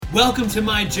Welcome to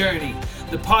My Journey,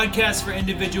 the podcast for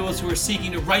individuals who are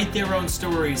seeking to write their own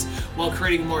stories while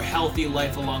creating a more healthy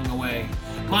life along the way.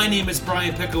 My name is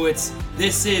Brian Pickowitz.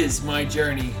 This is My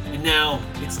Journey, and now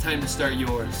it's time to start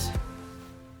yours.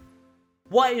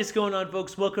 What is going on,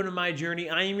 folks? Welcome to My Journey.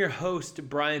 I am your host,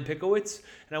 Brian Pickowitz,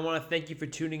 and I want to thank you for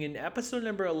tuning in to episode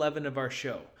number 11 of our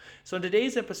show. So in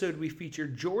today's episode, we feature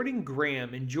Jordan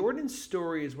Grahm, and Jordan's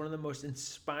story is one of the most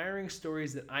inspiring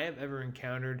stories that I have ever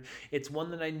encountered. It's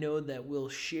one that I know that will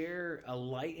share a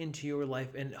light into your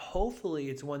life, and hopefully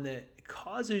it's one that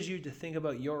causes you to think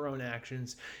about your own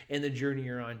actions and the journey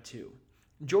you're on too.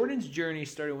 Jordan's journey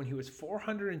started when he was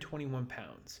 421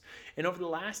 pounds, and over the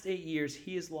last 8 years,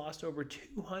 he has lost over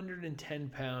 210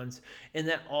 pounds, and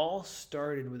that all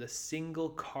started with a single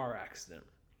car accident.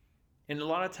 And a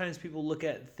lot of times people look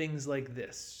at things like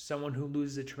this, someone who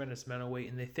loses a tremendous amount of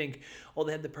weight, and they think, oh,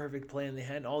 they had the perfect plan, they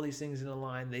had all these things in a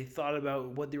line, they thought about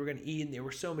what they were going to eat, and they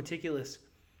were so meticulous.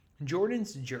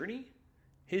 Jordan's journey,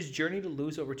 his journey to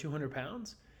lose over 200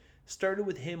 pounds, started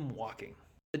with him walking.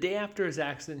 The day after his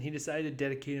accident, he decided to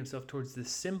dedicate himself towards the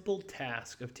simple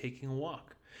task of taking a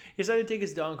walk. He decided to take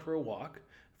his dog for a walk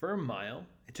for a mile.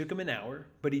 It took him an hour,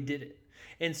 but he did it.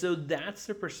 And so that's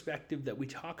the perspective that we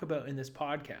talk about in this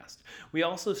podcast. We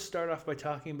also start off by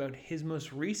talking about his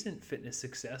most recent fitness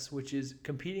success, which is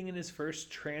competing in his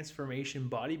first transformation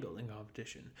bodybuilding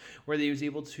competition, where he was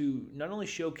able to not only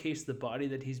showcase the body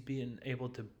that he's been able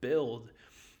to build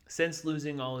since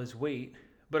losing all his weight,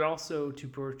 but also to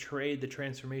portray the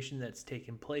transformation that's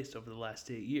taken place over the last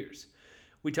 8 years.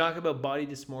 We talk about body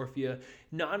dysmorphia,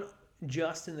 not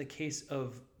just in the case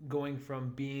of going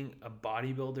from being a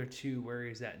bodybuilder to where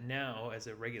he's at now as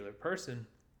a regular person,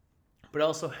 but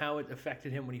also how it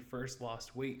affected him when he first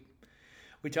lost weight.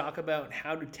 We talk about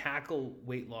how to tackle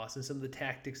weight loss and some of the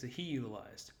tactics that he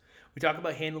utilized. We talk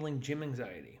about handling gym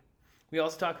anxiety. We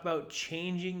also talk about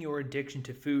changing your addiction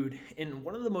to food. And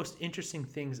one of the most interesting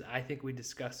things I think we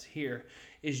discuss here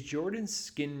is Jordan's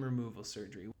skin removal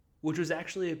surgery, which was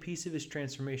actually a piece of his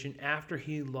transformation after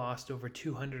he lost over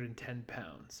 210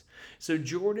 pounds. So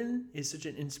Jordan is such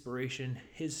an inspiration.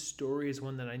 His story is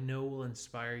one that I know will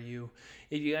inspire you.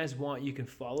 If you guys want, you can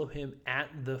follow him at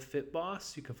The Fit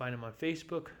Boss. You can find him on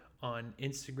Facebook, on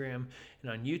Instagram,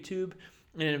 and on YouTube.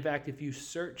 And in fact, if you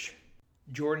search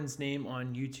Jordan's name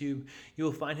on YouTube, you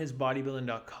will find his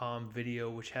bodybuilding.com video,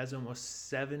 which has almost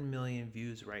 7 million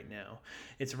views right now.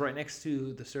 It's right next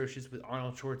to the searches with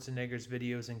Arnold Schwarzenegger's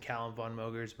videos and Callum Von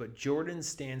Moger's, but Jordan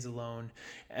stands alone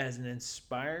as an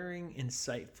inspiring,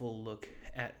 insightful look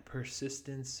at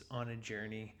persistence on a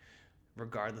journey,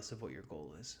 regardless of what your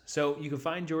goal is. So you can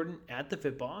find Jordan at The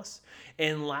Fit Boss.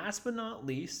 And last but not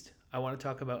least, I want to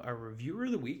talk about our reviewer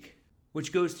of the week,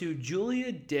 which goes to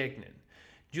Julia Degnan.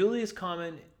 Julia's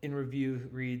comment in review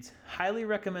reads, "Highly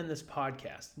recommend this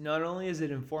podcast. Not only is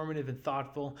it informative and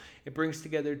thoughtful, it brings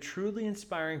together truly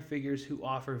inspiring figures who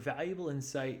offer valuable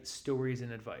insight, stories,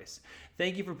 and advice.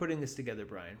 Thank you for putting this together,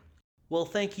 Brian." Well,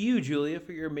 thank you, Julia,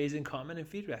 for your amazing comment and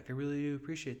feedback. I really do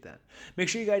appreciate that. Make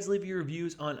sure you guys leave your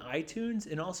reviews on iTunes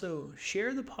and also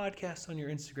share the podcast on your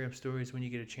Instagram stories when you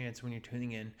get a chance, when you're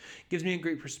tuning in. It gives me a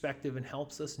great perspective and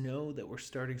helps us know that we're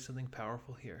starting something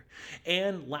powerful here.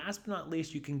 And last but not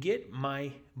least, you can get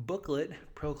my booklet,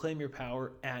 Proclaim Your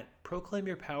Power, at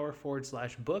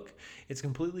proclaimyourpower.com/book. It's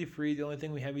completely free. The only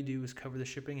thing we have you do is cover the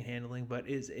shipping and handling, but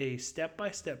is a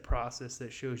step-by-step process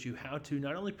that shows you how to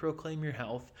not only proclaim your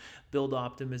health, build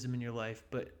optimism in your life,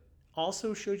 but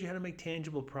also shows you how to make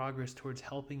tangible progress towards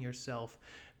helping yourself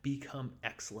become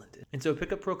excellent. And so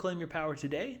pick up Proclaim Your Power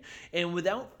today. And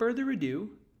without further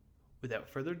ado, without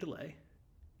further delay,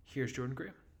 here's Jordan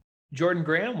Grahm. Jordan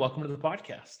Grahm, welcome to the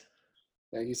podcast.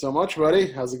 Thank you so much, buddy.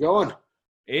 How's it going?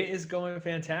 It is going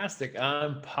fantastic.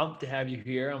 I'm pumped to have you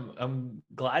here. I'm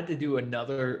glad to do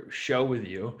another show with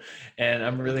you, and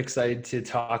I'm really excited to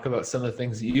talk about some of the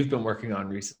things that you've been working on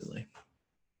recently.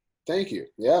 Thank you.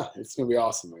 Yeah, it's going to be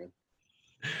awesome, man.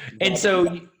 And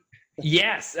so,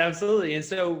 yes, absolutely. And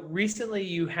so recently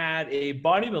you had a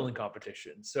bodybuilding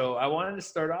competition. So I wanted to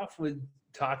start off with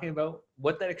talking about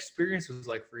what that experience was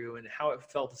like for you and how it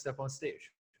felt to step on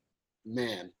stage.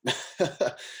 Man,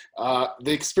 the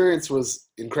experience was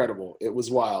incredible. It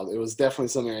was wild. It was definitely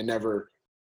something I never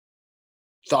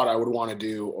thought I would want to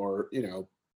do or,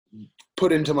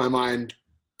 put into my mind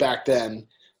back then.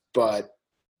 But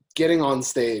getting on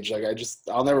stage,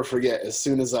 I'll never forget, as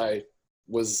soon as I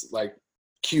was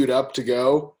queued up to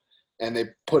go and they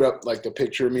put up the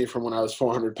picture of me from when I was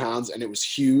 400 pounds and it was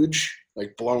huge,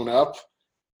 blown up,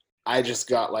 I just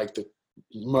got the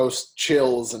most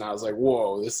chills, and I was like,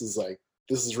 whoa, this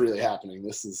is really happening.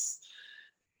 This is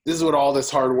this is what all this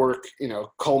hard work,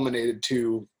 culminated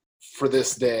to for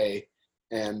this day.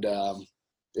 And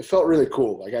it felt really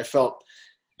cool. Like I felt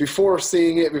before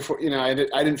seeing it, I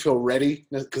didn't feel ready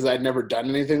because I'd never done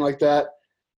anything like that.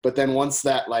 But then once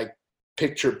that like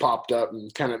picture popped up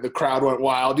and kind of the crowd went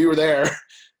wild, you were there.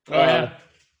 Oh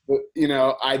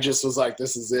yeah. I just was like,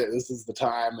 this is it. This is the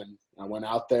time. And I went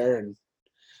out there and,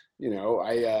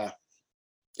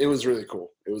 it was really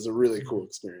cool. It was a really cool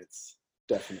experience.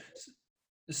 Definitely.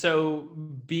 So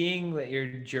being that your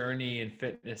journey in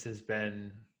fitness has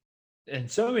been in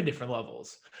so many different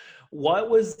levels, what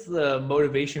was the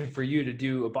motivation for you to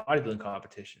do a bodybuilding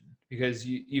competition? Because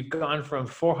you've gone from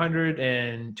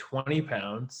 420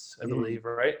 pounds, I believe,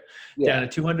 right? Yeah. Down to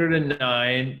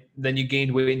 209. Then you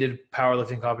gained weight and did a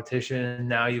powerlifting competition. And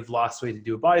now you've lost weight to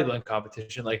do a bodybuilding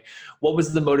competition. Like, what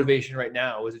was the motivation right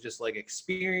now? Was it just like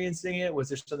experiencing it? Was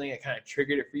there something that kind of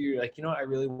triggered it for you? Like, I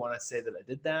really want to say that I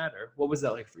did that. Or what was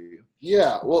that like for you?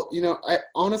 Yeah. Well, I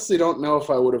honestly don't know if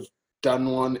I would have done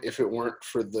one if it weren't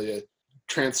for the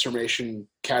transformation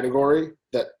category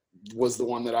that was the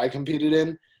one that I competed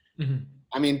in. Mm-hmm.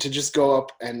 I mean, to just go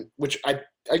up and which I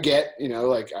get,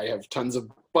 like I have tons of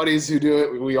buddies who do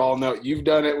it. We all know you've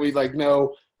done it. We like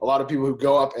know a lot of people who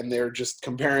go up and they're just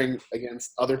comparing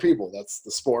against other people. That's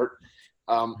the sport.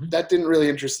 That didn't really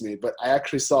interest me, but I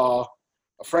actually saw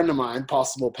a friend of mine,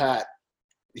 Possible Pat.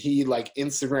 He like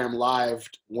Instagram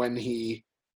lived when he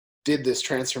did this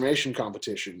transformation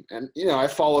competition. And, I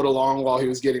followed along while he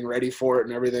was getting ready for it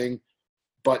and everything.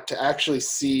 But to actually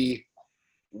see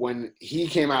when he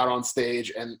came out on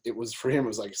stage and it was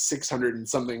like 600 and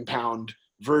something pound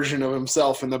version of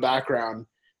himself in the background.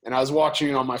 And I was watching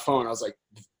it on my phone. I was like,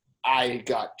 I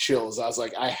got chills. I was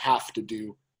like, I have to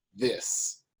do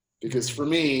this because for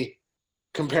me,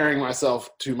 comparing myself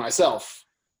to myself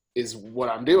is what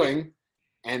I'm doing.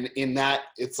 And in that,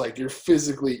 it's like you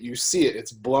see it,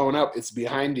 it's blown up, it's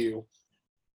behind you,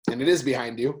 and it is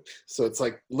behind you. So it's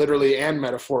like literally and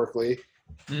metaphorically.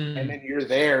 And then you're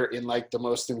there in like the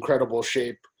most incredible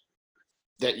shape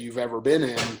that you've ever been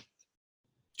in,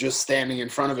 just standing in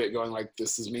front of it going like,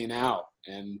 this is me now.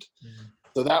 And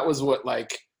so that was what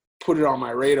like put it on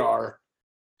my radar.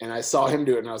 And I saw him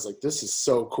do it and I was like, this is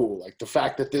so cool. Like the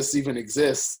fact that this even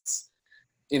exists.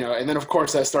 And then of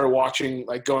course I started watching,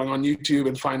 like going on YouTube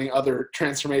and finding other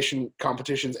transformation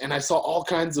competitions. And I saw all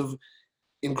kinds of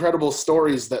incredible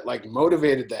stories that like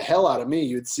motivated the hell out of me.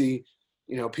 You'd see,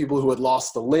 people who had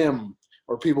lost a limb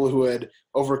or people who had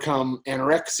overcome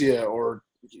anorexia or,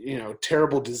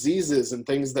 terrible diseases and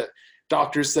things that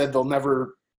doctors said they'll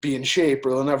never be in shape or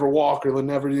they'll never walk or they'll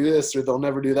never do this or they'll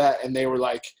never do that. And they were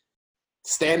like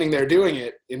standing there doing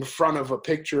it in front of a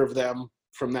picture of them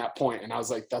from that point. And I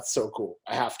was like, that's so cool.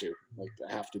 I have to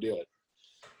do it.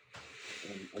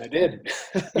 And I did.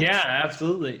 Yeah,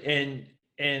 absolutely.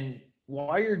 And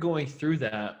while you're going through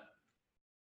that,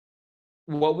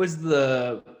 what was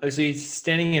so you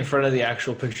standing in front of the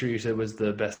actual picture you said was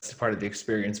the best part of the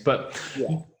experience, but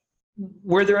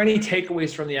were there any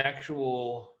takeaways from the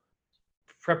actual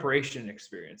preparation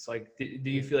experience? Like, do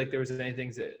you feel like there was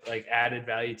anything that like added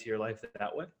value to your life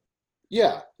that way?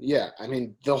 Yeah. I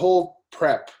mean, the whole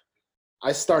prep,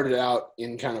 I started out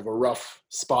in kind of a rough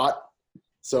spot.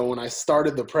 So when I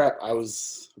started the prep, I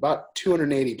was about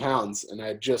 280 pounds and I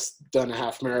had just done a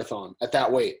half marathon at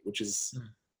that weight, which is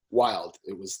wild.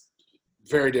 It was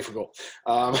very difficult.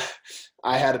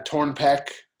 I had a torn pec,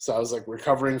 so I was like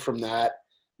recovering from that,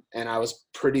 and I was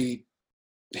pretty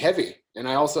heavy. And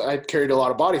I carried a lot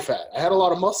of body fat. I had a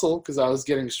lot of muscle because I was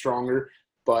getting stronger,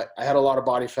 but I had a lot of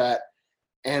body fat.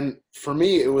 And for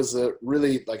me, it was a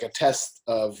really like a test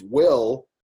of will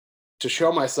to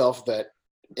show myself that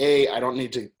A, I don't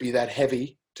need to be that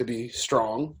heavy to be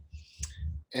strong,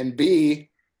 and B,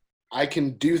 I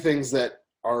can do things that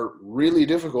are really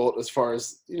difficult as far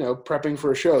as, prepping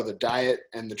for a show. The diet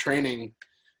and the training,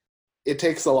 it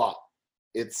takes a lot.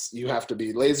 You have to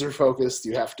be laser focused.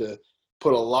 You have to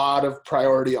put a lot of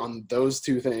priority on those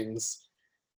two things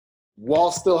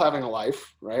while still having a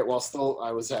life, right?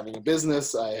 I was having a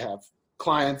business. I have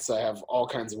clients. I have all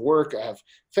kinds of work. I have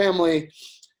family.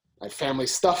 I have family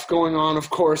stuff going on, of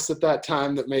course, at that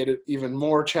time that made it even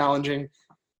more challenging.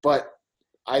 But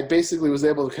I basically was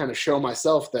able to kind of show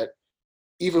myself that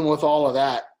even with all of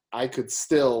that, I could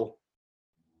still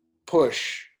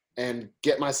push and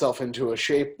get myself into a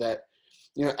shape that,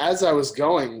 as I was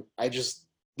going,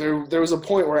 there was a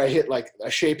point where I hit like a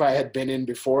shape I had been in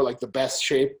before, like the best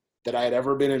shape that I had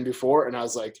ever been in before. And I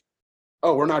was like,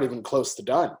 oh, we're not even close to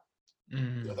done.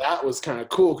 So that was kind of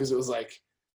cool because it was like,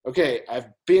 okay, I've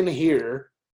been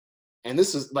here. And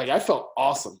this is like, I felt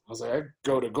awesome. I was like, I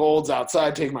go to Gold's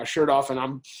outside, take my shirt off,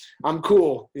 and I'm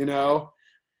cool, you know?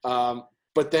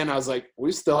 But then I was like,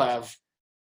 we still have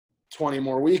 20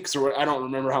 more weeks, or I don't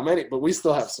remember how many, but we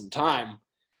still have some time.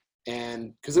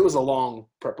 And because it was a long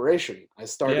preparation. I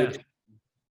started in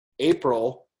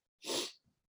April,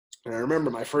 and I remember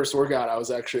my first workout, I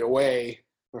was actually away.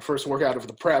 My first workout of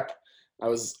the prep, I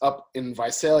was up in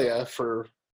Visalia for,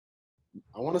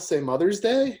 I want to say Mother's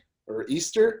Day or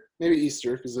Easter, maybe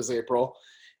Easter, because it was April.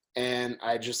 And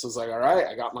I just was like, all right,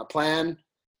 I got my plan.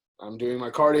 I'm doing my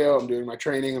cardio, I'm doing my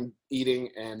training, I'm eating,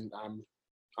 and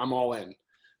I'm all in.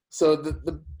 So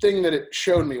the thing that it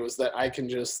showed me was that I can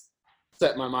just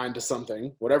set my mind to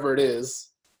something, whatever it is,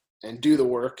 and do the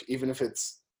work, even if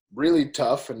it's really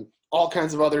tough and all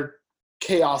kinds of other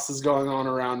chaos is going on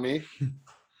around me.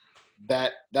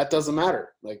 That doesn't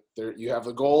matter. Like, there, you have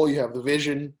the goal, you have the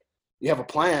vision, you have a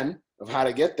plan of how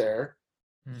to get there.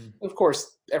 Of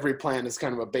course, every plan is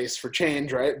kind of a base for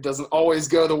change, right? It doesn't always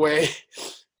go the way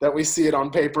that we see it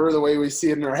on paper, the way we see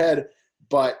it in our head,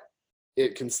 but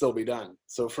it can still be done.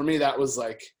 So for me, that was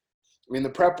like, I mean, the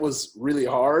prep was really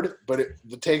hard, but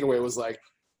the takeaway was like,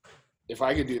 if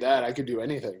I could do that, I could do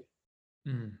anything.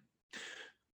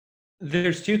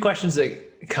 There's two questions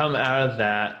that come out of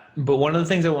that, but one of the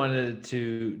things I wanted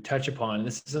to touch upon,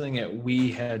 this is something that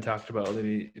we had talked about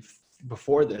maybe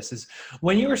before this, is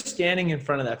when you were standing in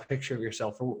front of that picture of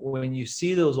yourself, or when you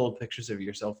see those old pictures of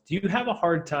yourself, do you have a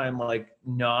hard time like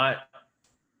not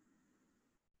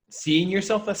seeing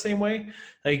yourself the same way?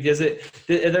 Like, are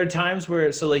there times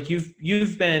where, so like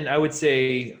you've been, I would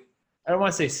say, I don't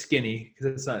want to say skinny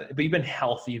because it's not, but you've been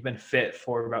healthy, you've been fit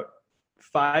for about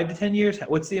 5 to 10 years.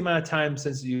 What's the amount of time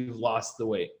since you've lost the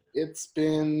weight?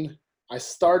 I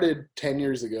started 10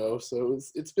 years ago, so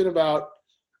it's been about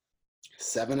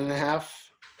 7.5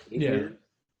 years.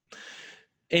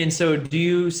 And so do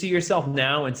you see yourself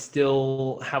now and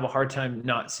still have a hard time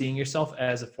not seeing yourself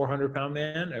as a 400-pound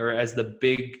man or as the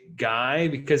big guy?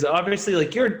 Because obviously,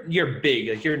 like, you're big,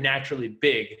 like you're naturally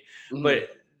big, but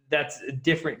that's a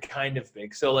different kind of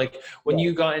big. So like when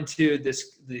you got into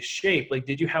this shape, like,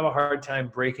 did you have a hard time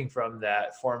breaking from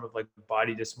that form of like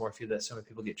body dysmorphia that so many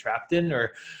people get trapped in,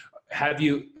 or have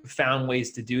you found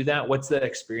ways to do that? What's that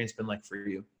experience been like for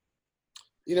you?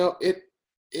 You know,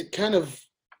 it kind of,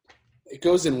 it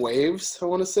goes in waves, I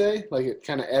want to say. Like, it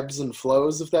kind of ebbs and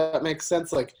flows, if that makes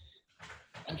sense. Like,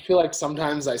 I feel like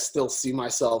sometimes I still see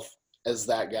myself as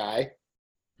that guy.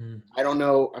 I don't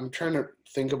know. I'm trying to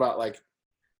think about, like,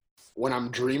 when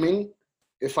I'm dreaming,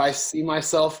 if I see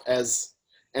myself as,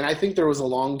 and I think there was a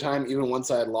long time, even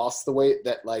once I had lost the weight,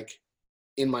 that like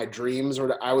in my dreams,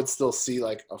 or I would still see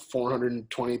like a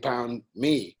 420-pound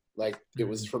me. Like, it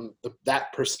was from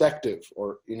that perspective,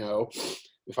 or, you know,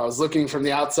 if I was looking from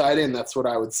the outside in, that's what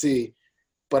I would see.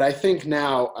 But I think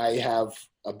now I have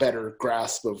a better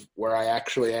grasp of where I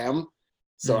actually am.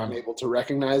 So I'm able to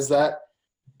recognize that.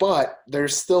 But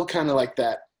there's still kind of like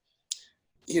that,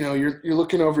 you know, you're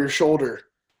looking over your shoulder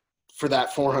for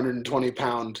that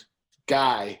 420-pound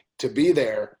guy to be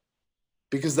there,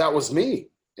 because that was me.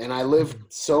 And I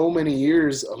lived so many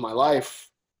years of my life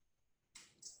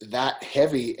that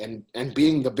heavy and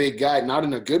being the big guy, not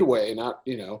in a good way, not,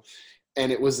 you know,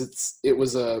 and it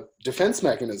was a defense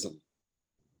mechanism.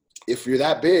 If you're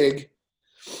that big,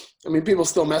 I mean, people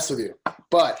still mess with you,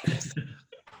 but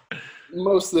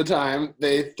most of the time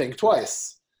they think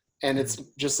twice. And it's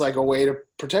just like a way to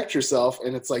protect yourself.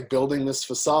 And it's like building this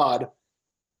facade.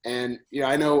 And, you know,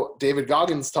 I know David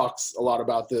Goggins talks a lot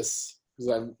about this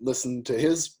because I've listened to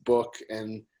his book,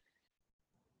 and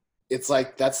it's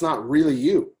like, that's not really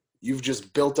you. You've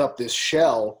just built up this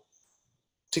shell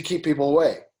to keep people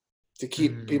away, to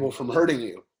keep people from hurting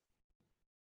you,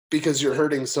 because you're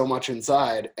hurting so much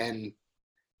inside. And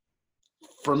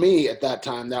for me at that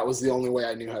time, that was the only way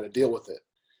I knew how to deal with it.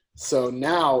 So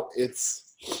now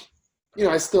it's, you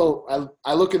know,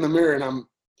 I look in the mirror and I'm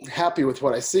happy with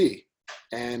what I see.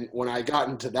 And when I got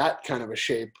into that kind of a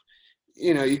shape,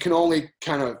 you know, you can only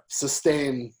kind of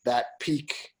sustain that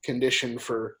peak condition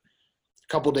for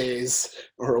a couple days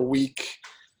or a week.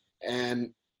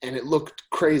 And it looked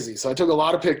crazy. So I took a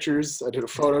lot of pictures. I did a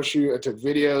photo shoot. I took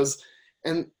videos.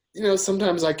 And, you know,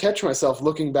 sometimes I catch myself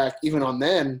looking back even on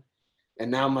then, and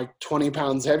now I'm like 20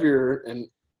 pounds heavier and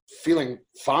feeling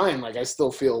fine. Like, I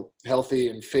still feel healthy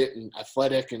and fit and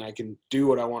athletic, and I can do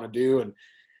what I want to do.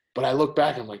 But I look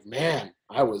back and I'm like, man,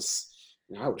 I was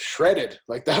shredded.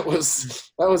 Like, that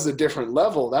was a different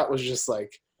level. That was just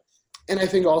like, and I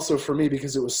think also for me,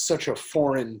 because it was such a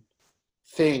foreign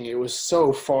thing, it was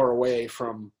so far away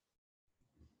from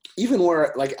even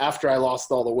where, like, after I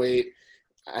lost all the weight,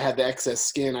 I had the excess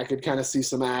skin. I could kind of see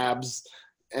some abs,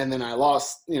 and then I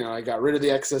lost, I got rid of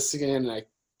the excess skin, and I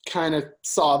kind of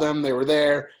saw them. They were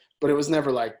there, but it was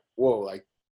never like, whoa, like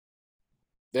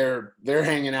they're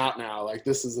hanging out now. Like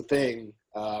this is a thing.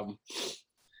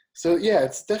 So yeah,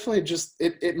 it's definitely just,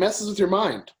 it messes with your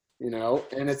mind,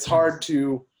 and it's hard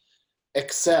to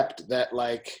accept that,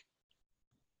 like,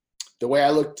 the way I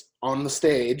looked on the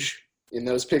stage in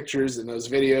those pictures, in those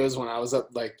videos when I was up,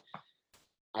 like,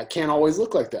 I can't always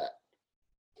look like that.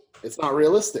 It's not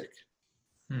realistic.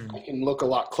 I can look a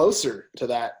lot closer to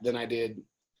that than I did,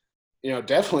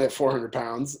 definitely at 400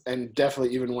 pounds, and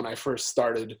definitely even when I first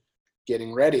started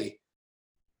getting ready.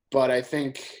 But I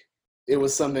think it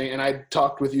was something, and I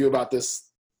talked with you about this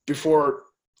before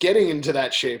getting into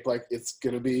that shape, like, it's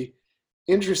going to be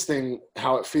interesting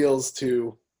how it feels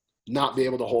to not be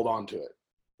able to hold on to it.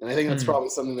 And I think that's probably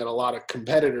something that a lot of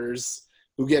competitors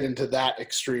who get into that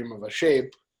extreme of a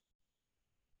shape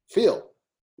feel,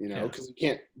 because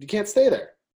you can't stay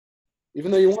there,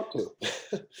 even though you want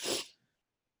to.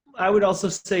 I would also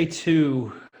say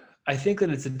too, I think that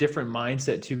it's a different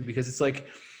mindset too, because it's like,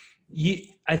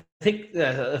 I think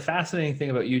the fascinating thing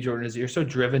about you, Jordan, is you're so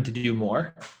driven to do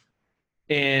more.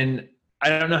 And I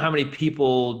don't know how many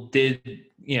people did,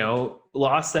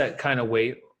 lost that kind of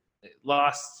weight,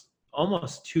 lost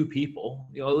almost 2 people,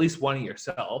 at least one of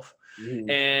yourself.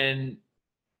 And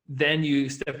then you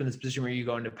step in this position where you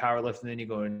go into powerlifting, and then you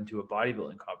go into a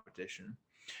bodybuilding competition.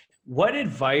 What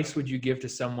advice would you give to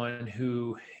someone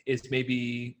who is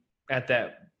maybe at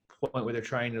that point where they're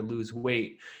trying to lose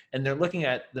weight and they're looking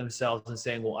at themselves and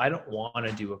saying, well, I don't want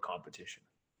to do a competition?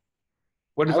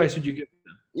 What advice would you give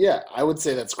them? Yeah, I would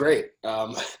say that's great.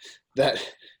 That,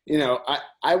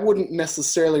 I wouldn't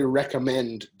necessarily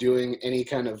recommend doing any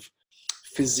kind of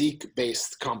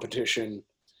physique-based competition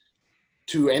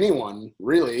to anyone,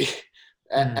 really,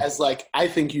 as like, I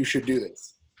think you should do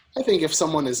this. I think if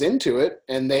someone is into it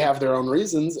and they have their own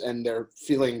reasons and they're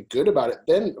feeling good about it,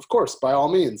 then of course, by all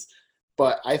means.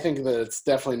 But I think that it's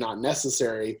definitely not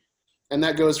necessary. And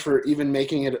that goes for even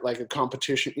making it like a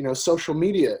competition. Social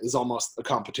media is almost a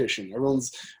competition.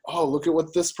 Everyone's, oh, look at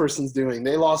what this person's doing.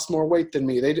 They lost more weight than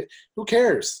me. Who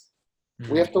cares?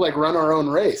 We have to like run our own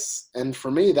race. And for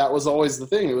me, that was always the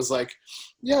thing. It was like,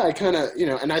 yeah, I kind of,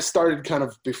 and I started kind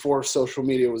of before social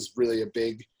media was really a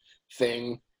big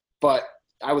thing, but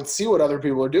I would see what other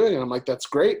people are doing, and I'm like, that's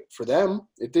great for them.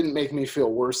 It didn't make me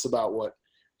feel worse about what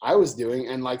I was doing.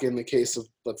 And like in the case of,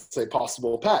 let's say,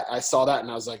 Possible Pat, I saw that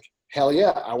and I was like, hell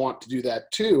yeah, I want to do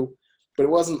that too. But it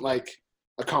wasn't like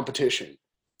a competition.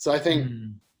 So I think,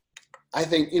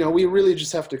 we really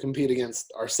just have to compete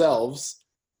against ourselves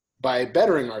by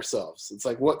bettering ourselves. It's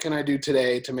like, what can I do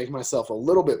today to make myself a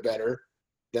little bit better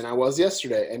than I was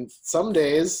yesterday? And some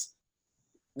days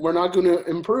we're not going to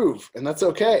improve, and that's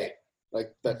okay.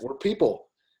 Like, that we're people.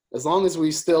 As long as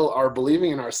we still are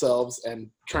believing in ourselves and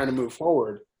trying to move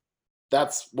forward,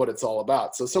 that's what it's all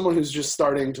about. So someone who's just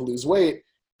starting to lose weight,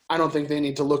 I don't think they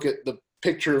need to look at the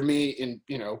picture of me in,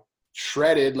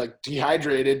 shredded, like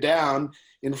dehydrated down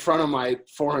in front of my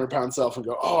 400-pound self and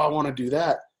go, oh, I want to do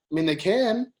that. I mean, they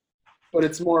can, but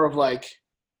it's more of like,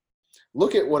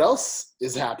 look at what else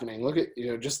is happening. Look at,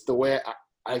 just the way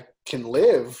I can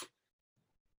live.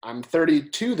 I'm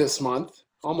 32 this month,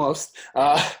 almost.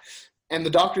 And the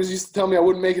doctors used to tell me I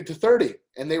wouldn't make it to 30.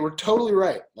 And they were totally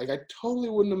right. Like, I totally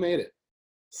wouldn't have made it.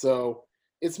 So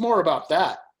it's more about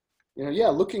that. Yeah,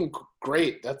 looking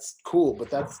great, that's cool, but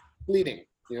that's fleeting.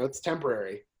 It's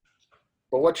temporary.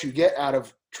 But what you get out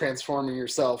of transforming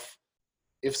yourself,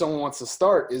 if someone wants to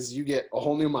start, is you get a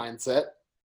whole new mindset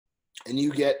and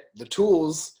you get the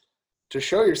tools to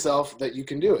show yourself that you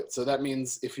can do it. So that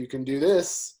means if you can do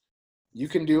this, you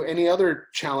can do any other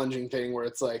challenging thing where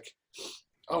it's like,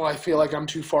 oh, I feel like I'm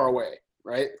too far away,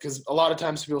 right? Because a lot of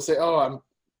times people say, oh,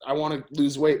 I want to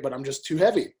lose weight, but I'm just too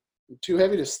heavy. I'm too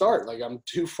heavy to start. Like, I'm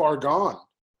too far gone.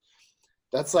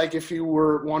 That's like if you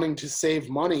were wanting to save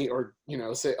money or,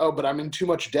 say, oh, but I'm in too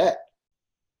much debt.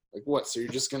 Like, what? So you're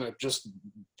just going to just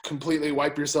completely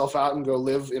wipe yourself out and go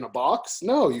live in a box?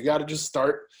 No, you got to just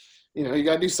start, you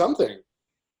got to do something.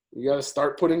 You got to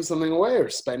start putting something away or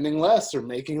spending less or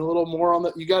making a little more on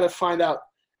that. You got to find out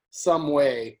some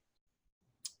way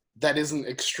that isn't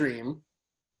extreme.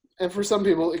 And for some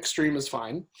people, extreme is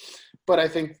fine. But I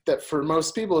think that for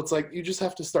most people, it's like you just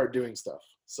have to start doing stuff.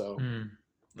 So,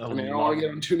 I don't want to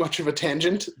get on too much of a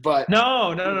tangent, but...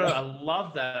 No. I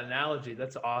love that analogy.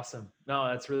 That's awesome. No,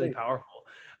 that's really powerful.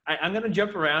 I'm going to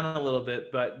jump around a little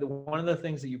bit, but one of the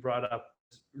things that you brought up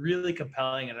was really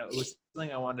compelling, and it was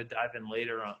something I wanted to dive in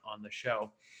later on the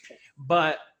show.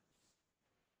 But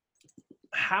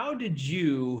how did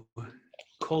you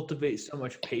cultivate so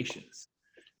much patience,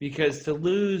 because to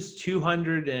lose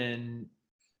 210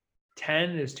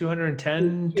 is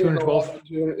 210, 212.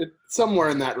 Somewhere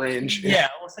in that range. Yeah,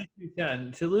 we'll say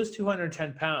 210. To lose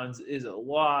 210 pounds is a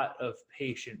lot of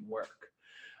patient work.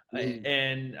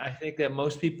 And I think that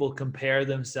most people compare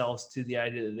themselves to the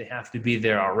idea that they have to be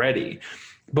there already.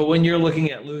 But when you're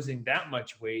looking at losing that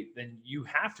much weight, then you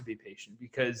have to be patient,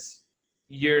 because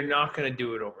you're not going to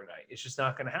do it overnight. It's just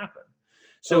not going to happen.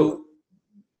 So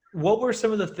what were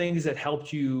some of the things that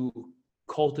helped you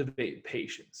cultivate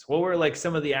patience? What were like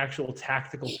some of the actual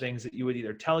tactical things that you would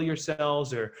either tell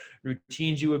yourselves, or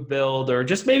routines you would build, or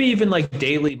just maybe even like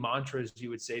daily mantras you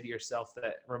would say to yourself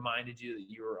that reminded you that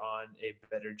you were on a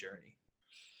better journey?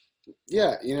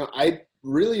 Yeah, I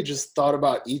really just thought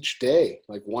about each day,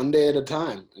 like one day at a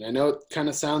time. And I know it kind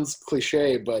of sounds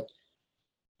cliche, but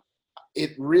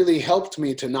it really helped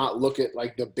me to not look at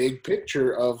like the big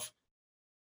picture of,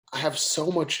 I have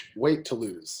so much weight to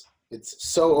lose. It's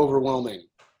so overwhelming.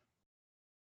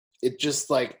 It just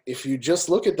like, if you just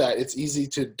look at that, it's easy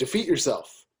to defeat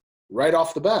yourself right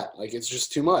off the bat. Like, it's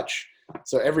just too much.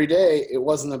 So every day it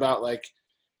wasn't about like,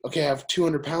 okay, I have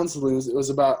 200 pounds to lose. It was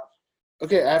about,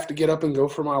 okay, I have to get up and go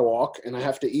for my walk, and I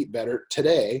have to eat better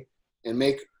today and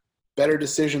make better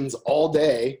decisions all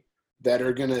day that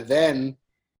are going to then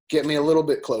get me a little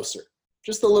bit closer,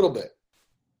 just a little bit.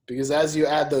 Because as you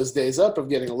add those days up of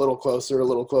getting a little closer, a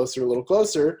little closer, a little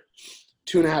closer,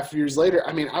 2.5 years later,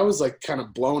 I mean, I was like kind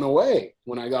of blown away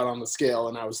when I got on the scale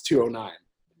and I was 209.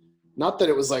 Not that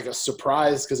it was like a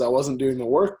surprise because I wasn't doing the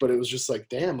work, but it was just like,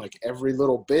 damn, like every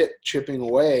little bit chipping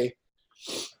away,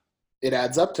 it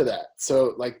adds up to that.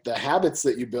 So like the habits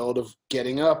that you build of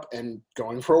getting up and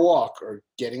going for a walk, or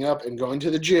getting up and going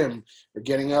to the gym, or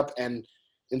getting up and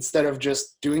instead of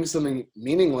just doing something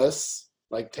meaningless,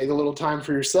 like take a little time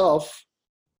for yourself,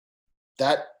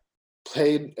 that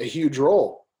played a huge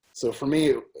role. So for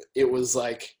me, it was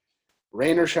like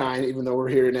rain or shine, even though we're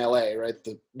here in LA, right?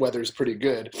 The weather's pretty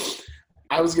good.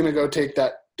 I was going to go take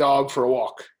that dog for a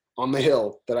walk on the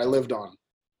hill that I lived on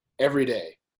every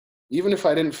day. Even if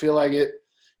I didn't feel like it,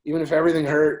 even if everything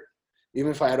hurt,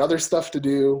 even if I had other stuff to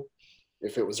do,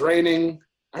 if it was raining.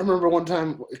 I remember one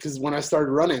time, because when I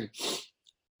started running,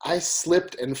 I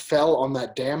slipped and fell on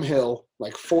that damn hill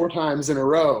like 4 times in a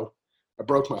row. I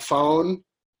broke my phone.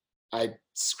 I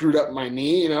screwed up my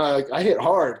knee. I hit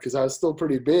hard because I was still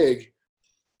pretty big.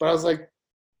 But I was like,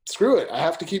 screw it. I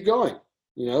have to keep going.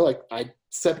 I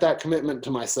set that commitment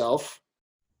to myself.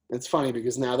 It's funny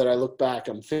because now that I look back,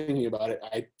 I'm thinking about it.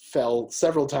 I fell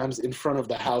several times in front of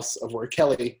the house of where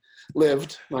Kelly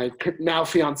lived, my now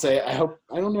fiance. I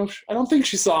don't think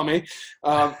she saw me,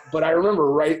 but I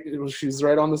remember she was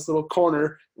right on this little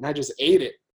corner, and I just ate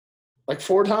it like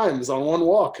 4 times on one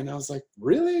walk, and I was like,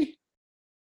 really?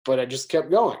 But I just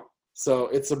kept going. So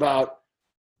it's about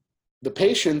the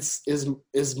patience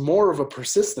is more of a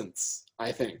persistence,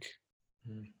 I think,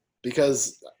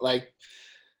 because like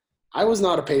I was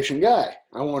not a patient guy.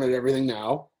 I wanted everything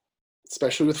now,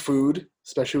 especially with food,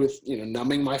 especially with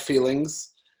numbing my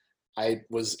feelings. I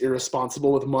was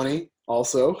irresponsible with money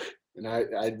also. And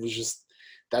I was just,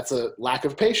 that's a lack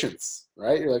of patience,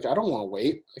 right? You're like, I don't want to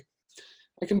wait.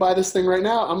 I can buy this thing right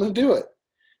now. I'm going to do it.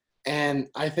 And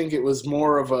I think it was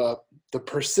more of the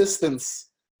persistence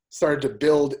started to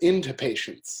build into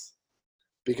patience,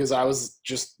 because I was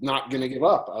just not going to give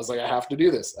up. I was like, I have to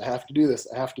do this. I have to do this.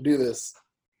 I have to do this.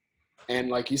 And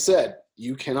like you said,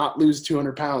 you cannot lose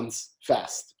 200 pounds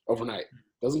fast overnight.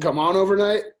 It doesn't come on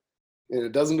overnight, and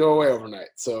it doesn't go away overnight.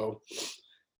 So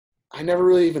I never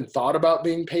really even thought about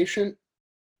being patient.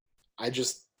 I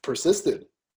just persisted,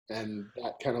 and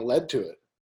that kind of led to it.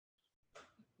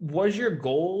 Was your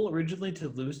goal originally to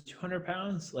lose 200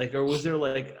 pounds? Or was there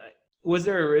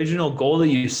an original goal that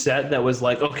you set that was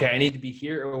like, okay, I need to be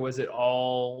here? Or was it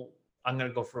all, I'm going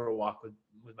to go for a walk with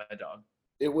my dog?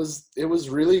 It was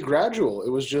really gradual. It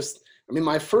was just,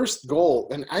 my first goal,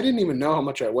 and I didn't even know how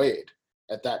much I weighed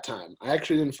at that time. I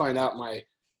actually didn't find out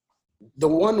the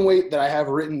one weight that I have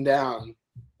written down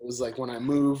was like when I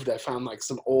moved, I found like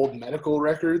some old medical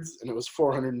records, and it was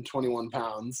 421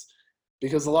 pounds.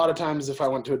 Because a lot of times if I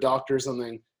went to a doctor or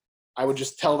something, I would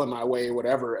just tell them I weigh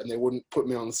whatever, and they wouldn't put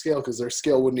me on the scale because their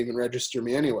scale wouldn't even register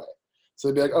me anyway. So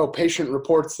they'd be like, oh, patient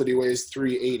reports that he weighs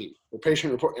 380.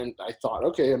 And I thought,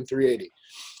 okay, I'm 380.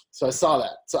 So I saw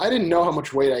that. So I didn't know how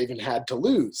much weight I even had to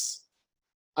lose.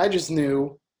 I just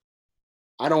knew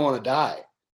I don't want to die.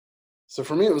 So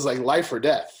for me, it was like life or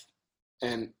death.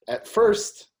 And at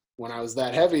first, when I was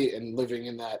that heavy and living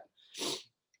in that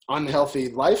unhealthy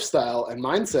lifestyle and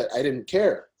mindset, I didn't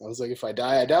care. I was like, if I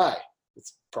die, I die.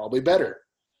 It's probably better.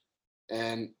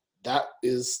 And that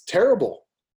is terrible.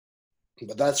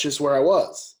 But that's just where I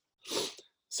was.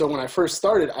 So when I first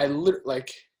started, I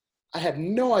had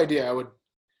no idea I would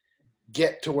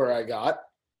get to where I got.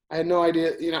 I had no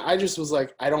idea, I just was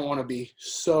like, I don't want to be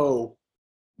so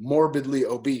morbidly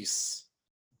obese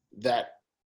that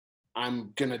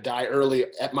I'm going to die early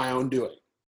at my own doing.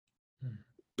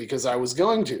 Because I was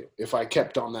going to, if I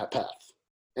kept on that path.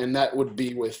 And that would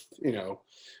be with,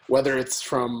 whether it's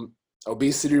from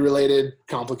obesity related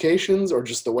complications or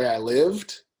just the way I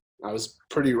lived. I was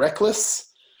pretty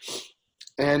reckless.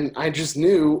 And I just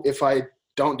knew if I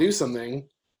don't do something,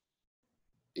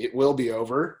 it will be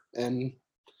over. And,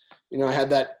 I had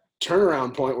that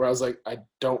turnaround point where I was like, I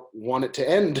don't want it to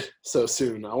end so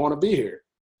soon. I want to be here.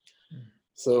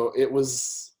 So it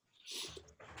was,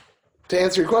 to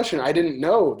answer your question, I didn't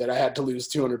know that I had to lose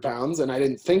 200 pounds, and I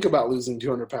didn't think about losing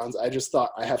 200 pounds. I just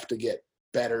thought I have to get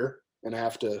better, and I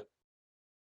have to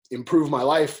improve my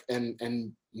life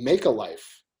and make a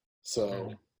life.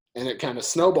 So, and it kind of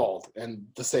snowballed. And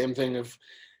the same thing of,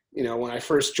 when I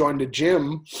first joined a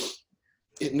gym,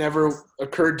 it never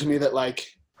occurred to me that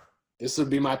this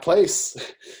would be my place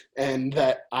and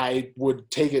that I would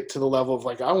take it to the level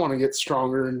of I want to get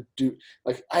stronger and do,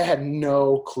 I had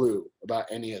no clue about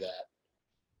any of that.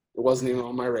 It wasn't even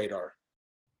on my radar.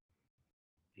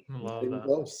 Love that.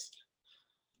 Close.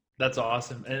 That's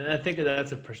awesome. And I think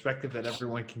that's a perspective that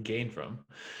everyone can gain from.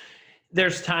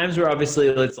 There's times where obviously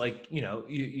it's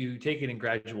you take it in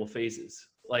gradual phases.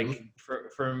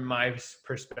 From my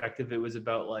perspective, it was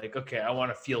about okay, I want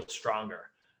to feel stronger.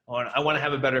 I want to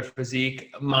have a better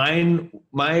physique. When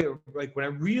I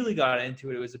really got into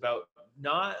it, it was about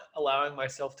not allowing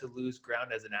myself to lose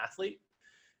ground as an athlete.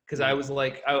 Because I was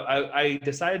I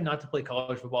decided not to play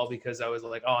college football because I was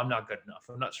oh, I'm not good enough.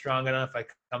 I'm not strong enough. I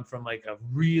come from a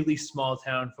really small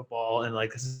town football, and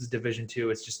this is Division II.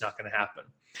 It's just not going to happen.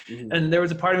 Mm-hmm. And there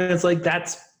was a part of me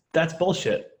that's that's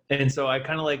bullshit. And so I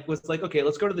kind of was okay,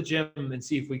 let's go to the gym and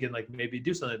see if we can maybe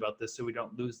do something about this so we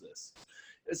don't lose this.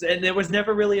 And it was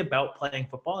never really about playing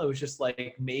football. It was just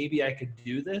maybe I could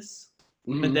do this.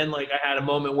 Mm-hmm. And then I had a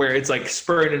moment where it's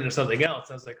spurred into something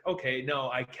else. I was okay, no,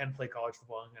 I can play college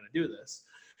football. I'm going to do this.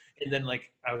 And then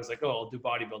I was oh, I'll do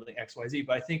bodybuilding X, Y, Z.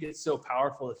 But I think it's so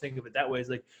powerful to think of it that way.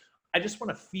 It's I just want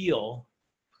to feel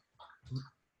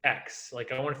X.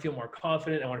 I want to feel more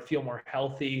confident. I want to feel more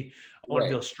healthy. I want to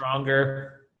feel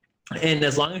stronger. And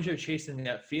as long as you're chasing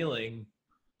that feeling,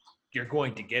 you're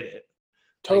going to get it.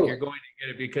 Totally. You're going to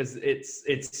get it because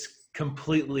it's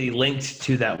completely linked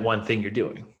to that one thing you're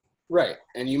doing. Right.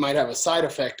 And you might have a side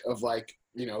effect of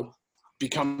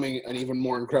becoming an even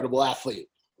more incredible athlete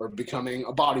or becoming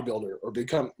a bodybuilder or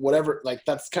become whatever.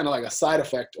 That's kind of a side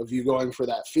effect of you going for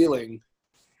that feeling.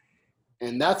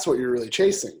 And that's what you're really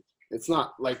chasing. It's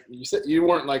not you said, you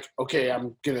weren't okay,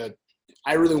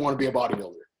 I really want to be a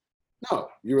bodybuilder. No,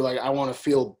 you were I want to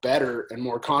feel better and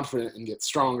more confident and get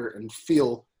stronger and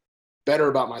feel better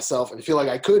about myself and feel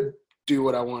I could do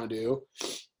what I want to do.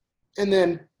 And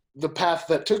then the path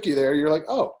that took you there, you're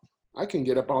oh, I can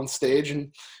get up on stage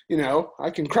and, I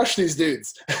can crush these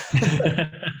dudes.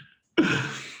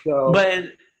 So, but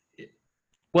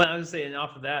I was saying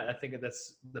off of that, I think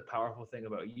that's the powerful thing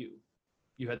about you.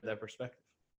 You had that perspective.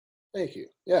 Thank you.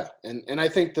 Yeah. And I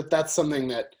think that's something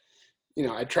that,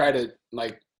 I try to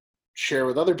share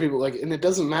with other people, and it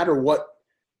doesn't matter what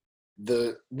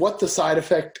the side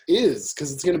effect is,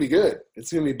 because it's going to be good.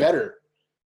 It's going to be better.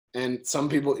 And some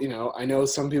people, I know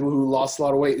some people who lost a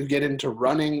lot of weight who get into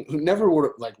running, who never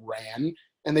would have ran,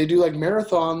 and they do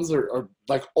marathons or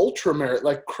ultra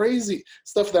marathon, crazy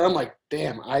stuff that I'm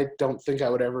damn, I don't think I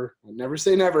would ever, never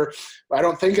say never, but I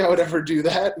don't think I would ever do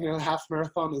that. Half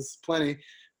marathon is plenty,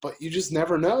 but you just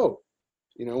never know,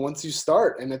 once you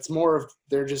start. And it's more of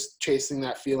they're just chasing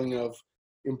that feeling of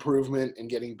improvement and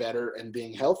getting better and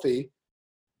being healthy.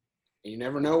 You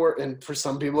never know where, and for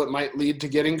some people it might lead to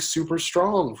getting super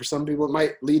strong. For some people it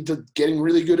might lead to getting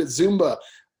really good at Zumba,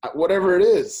 whatever it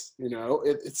is,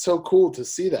 it's so cool to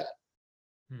see that.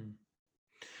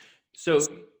 So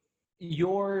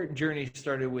your journey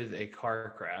started with a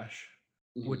car crash,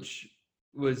 mm-hmm. which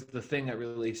was the thing that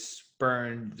really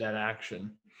spurned that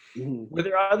action. Mm-hmm. Were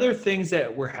there other things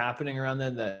that were happening around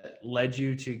then that led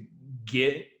you to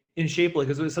get in shape?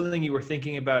 Because it was something you were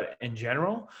thinking about in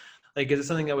general? Is it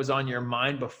something that was on your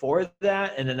mind before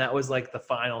that, and then that was the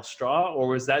final straw? Or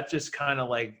was that just kind of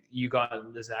you got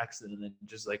in this accident and then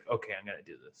just okay, I'm going to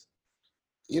do this?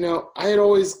 I had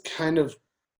always kind of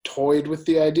toyed with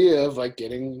the idea of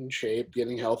getting in shape,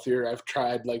 getting healthier. I've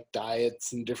tried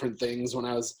diets and different things when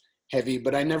I was heavy,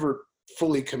 but I never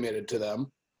fully committed to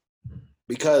them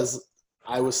because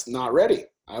I was not ready.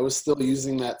 I was still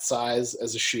using that size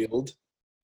as a shield.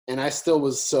 And I still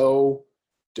was so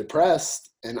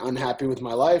depressed and unhappy with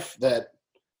my life that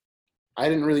I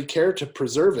didn't really care to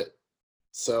preserve it.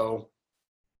 So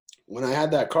when I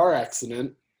had that car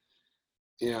accident,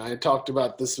 I talked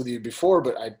about this with you before,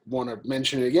 but I want to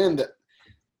mention it again,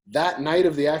 that night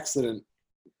of the accident,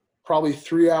 probably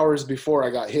 3 hours before I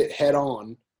got hit head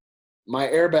on, my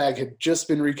airbag had just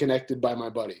been reconnected by my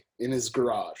buddy in his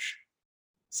garage.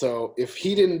 So if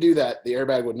he didn't do that, the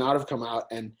airbag would not have come out.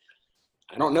 And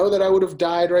I don't know that I would have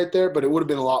died right there, but it would have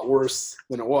been a lot worse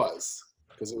than it was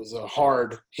because it was a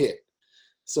hard hit.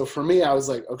 So for me, I was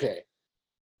like, okay,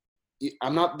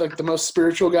 I'm not like the most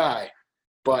spiritual guy,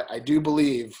 but I do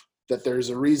believe that there's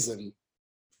a reason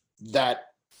that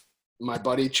my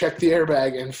buddy checked the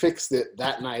airbag and fixed it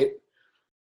that night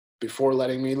before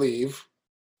letting me leave.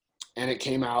 And it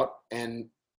came out, and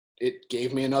it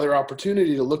gave me another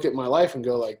opportunity to look at my life and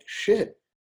go like, shit,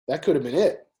 that could have been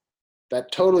it.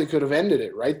 That totally could have ended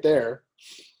it right there.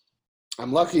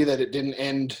 I'm lucky that it didn't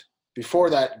end before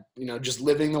that, just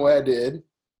living the way I did.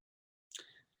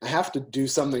 I have to do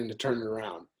something to turn it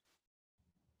around.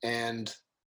 And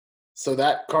so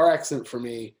that car accident for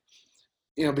me,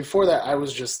 before that, I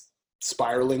was just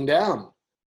spiraling down.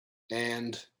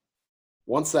 And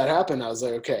once that happened, I was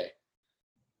like, okay,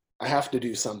 I have to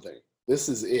do something. This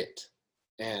is it.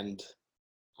 And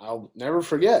I'll never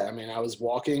forget. I mean, I was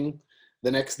walking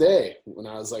the next day when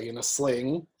I was like in a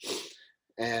sling,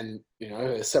 and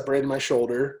I separated my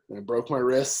shoulder and I broke my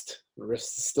wrist. My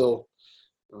wrist is still,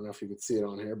 I don't know if you could see it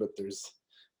on here, but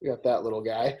we got that little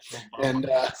guy. And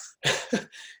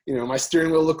my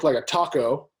steering wheel looked like a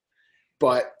taco,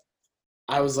 but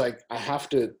I was like, I have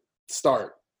to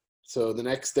start. So the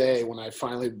next day when I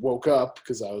finally woke up,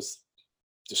 because I was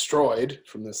destroyed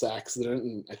from this accident,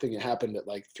 and I think it happened at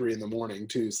like 3 a.m.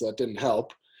 too, so that didn't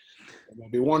help.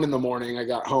 Maybe 1 a.m, I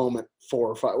got home at 4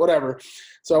 or 5, whatever.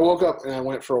 So I woke up and I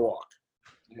went for a walk.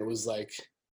 It was like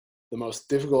the most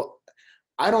difficult.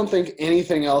 I don't think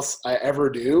anything else I ever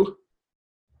do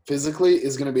physically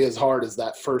is going to be as hard as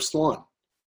that first one,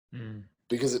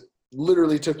 because it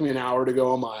literally took me an hour to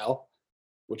go a mile,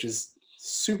 which is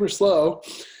super slow.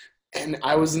 And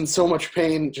I was in so much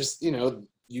pain. Just,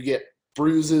 you get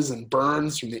bruises and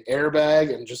burns from the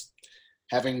airbag, and just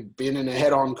having been in a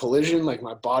head-on collision, like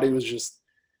my body was just,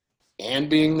 and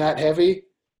being that heavy,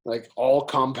 like all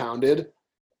compounded.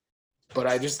 But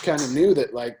I just kind of knew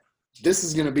that like, this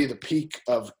is going to be the peak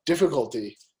of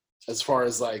difficulty as far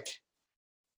as like,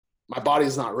 my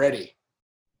body's not ready,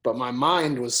 but my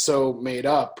mind was so made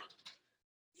up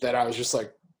that I was just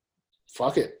like,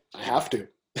 fuck it. I have to,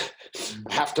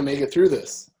 I have to make it through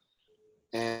this.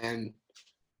 And,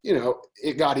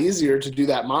 it got easier to do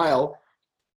that mile,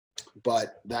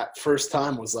 but that first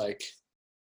time was like,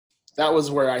 that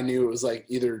was where I knew it was like,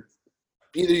 either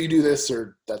you do this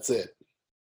or that's it,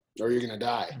 or you're going to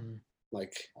die.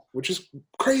 Like, which is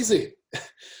crazy.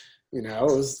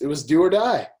 It was do or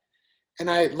die. And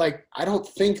I don't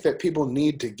think that people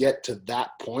need to get to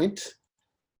that point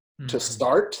to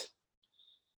start.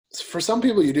 For some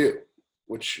people you do,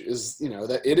 which is,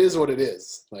 that it is what it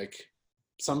is. Like,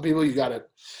 some people you got to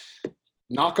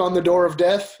knock on the door of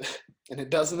death and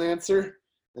it doesn't answer.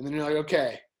 And then you're like,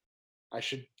 okay, I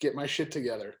should get my shit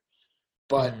together.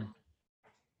 But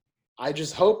I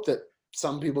just hope that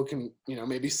some people can,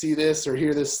 maybe see this or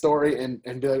hear this story and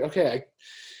be like, okay,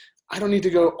 I don't need to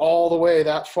go all the way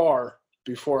that far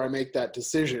before I make that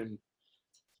decision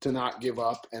to not give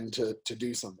up and to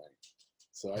do something.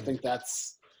 So I think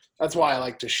that's why I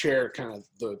like to share kind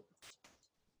of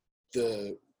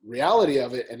the reality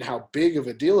of it and how big of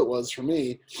a deal it was for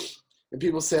me. And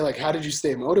people say like, how did you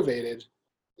stay motivated?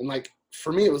 And like,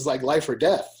 for me, it was like life or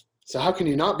death. So how can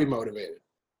you not be motivated?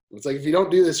 It's like, if you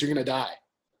don't do this, you're going to die.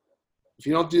 If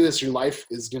you don't do this, your life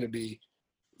is going to be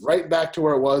right back to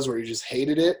where it was, where you just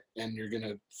hated it and you're going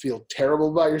to feel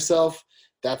terrible about yourself.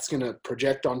 That's going to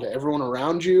project onto everyone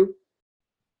around you.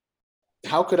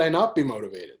 How could I not be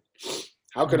motivated?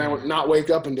 How could I not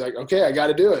wake up and be like, okay, I got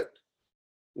to do it?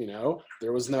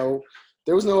 There was no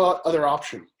other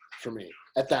option for me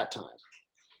at that time.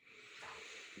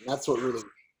 And that's what really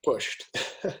pushed.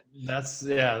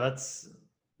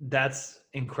 That's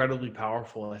incredibly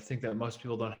powerful. I think that most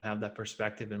people don't have that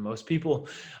perspective. And most people,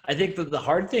 I think that the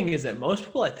hard thing is that most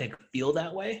people, I think, feel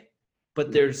that way,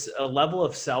 but there's a level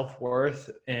of self-worth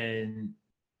and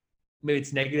maybe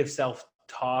it's negative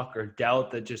self-talk or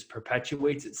doubt that just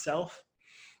perpetuates itself.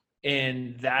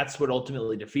 And that's what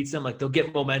ultimately defeats them. Like, they'll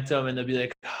get momentum and they'll be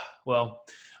like, well,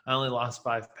 I only lost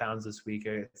 5 pounds this week.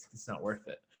 It's not worth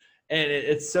it. And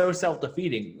it's so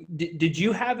self-defeating. Did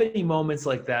you have any moments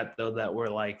like that though, that were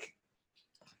like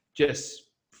just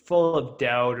full of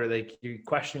doubt, or like you're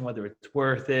questioning whether it's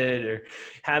worth it, or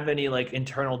have any like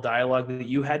internal dialogue that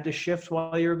you had to shift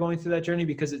while you were going through that journey?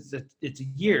 Because it's a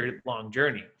year-long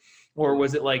journey. Or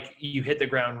was it like you hit the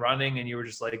ground running and you were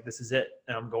just like, this is it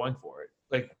and I'm going for it?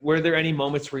 Like, were there any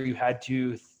moments where you had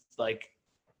to like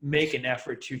make an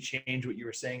effort to change what you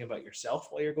were saying about yourself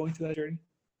while you're going through that journey?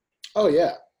 Oh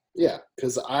yeah. Yeah.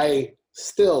 Cause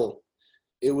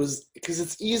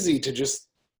it's easy to just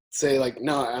say like,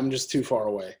 no, I'm just too far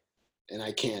away and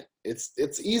I can't.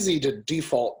 It's easy to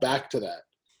default back to that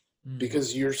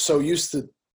because you're so used to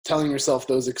telling yourself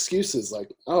those excuses like,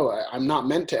 oh, I'm not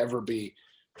meant to ever be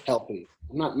healthy.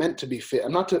 I'm not meant to be fit.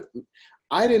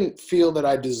 I didn't feel that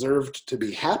I deserved to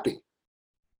be happy.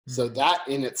 So that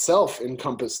in itself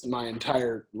encompassed my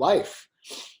entire life.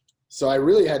 So I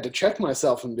really had to check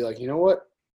myself and be like, you know what?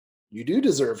 You do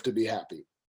deserve to be happy.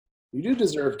 You do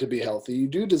deserve to be healthy. You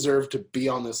do deserve to be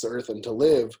on this earth and to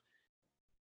live.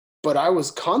 But I was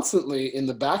constantly in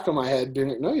the back of my head being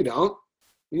like, no, you don't.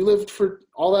 You lived for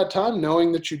all that time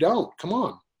knowing that you don't. Come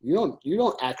on. You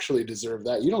don't actually deserve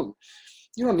that. You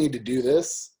don't need to do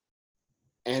this.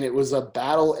 And it was a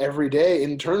battle every day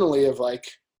internally of like,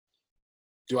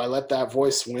 do I let that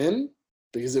voice win?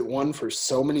 Because it won for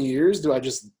so many years. Do I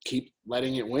just keep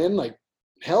letting it win? Like,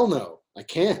 hell no, I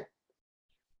can't.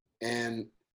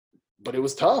 But it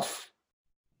was tough.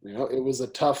 You know, it was a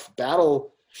tough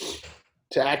battle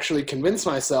to actually convince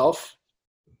myself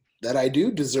that I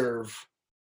do deserve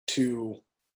to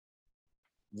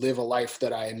live a life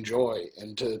that I enjoy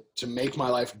and to make my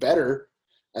life better,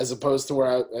 as opposed to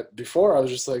where before I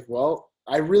was just like, well,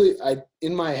 I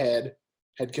in my head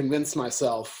had convinced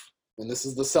myself, and this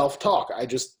is the self-talk.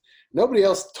 Nobody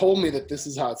else told me that this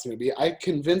is how it's going to be. I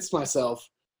convinced myself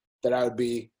that I would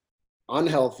be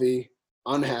unhealthy,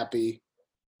 unhappy,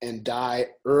 and die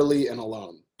early and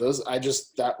alone. That's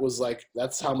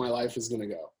how my life is going to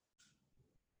go.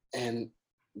 And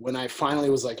when I finally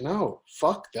was like, no,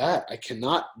 fuck that. I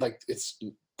cannot,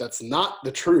 that's not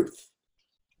the truth.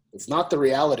 It's not the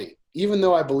reality. Even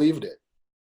though I believed it,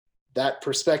 that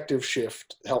perspective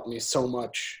shift helped me so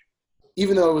much.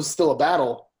 Even though it was still a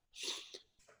battle,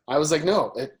 I was like,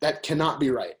 no, that cannot be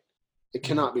right. It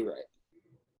cannot be right.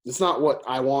 It's not what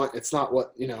I want. It's not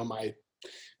what, my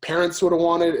parents would have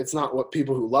wanted. It's not what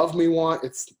people who love me want.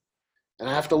 And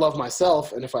I have to love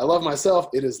myself. And if I love myself,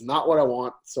 it is not what I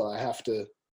want. So I have to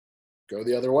go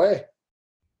the other way.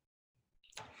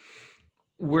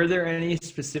 Were there any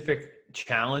specific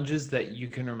challenges that you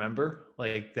can remember,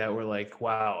 like that were like,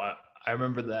 wow, I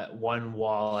remember that one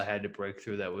wall I had to break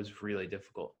through that was really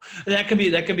difficult? And that could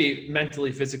be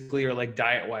mentally, physically, or like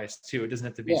diet wise too. It doesn't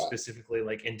have to be specifically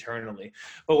like internally.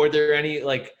 But were there any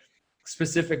like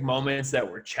specific moments that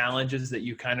were challenges that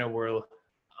you kind of were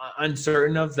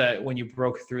uncertain of, that when you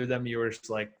broke through them, you were just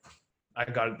like, I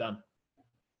got it done?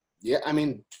 Yeah. I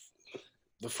mean,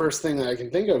 the first thing that I can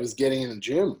think of is getting in the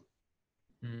gym.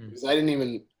 Because I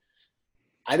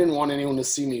didn't want anyone to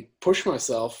see me push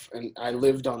myself. And I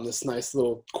lived on this nice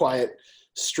little quiet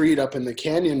street up in the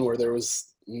canyon where there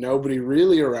was nobody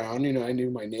really around. I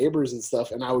knew my neighbors and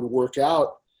stuff, and I would work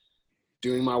out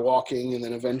doing my walking and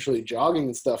then eventually jogging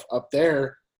and stuff up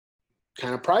there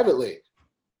kind of privately.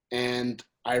 And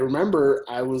I remember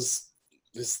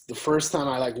the first time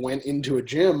I went into a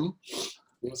gym,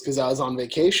 it was because I was on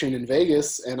vacation in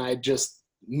Vegas, and I just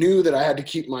knew that I had to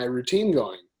keep my routine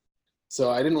going. So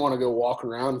I didn't want to go walk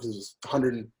around because it was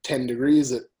 110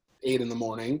 degrees at 8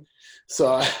 a.m.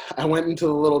 So I went into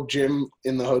the little gym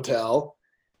in the hotel,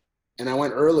 and I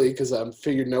went early because I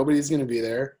figured nobody's going to be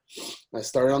there. I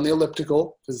started on the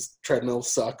elliptical because treadmill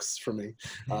sucks for me.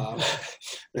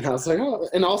 And I was like, oh,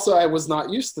 and also I was not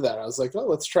used to that. I was like, oh,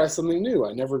 let's try something new.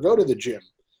 I never go to the gym.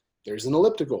 There's an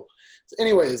elliptical. So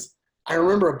anyways, I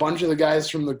remember a bunch of the guys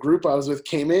from the group I was with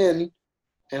came in,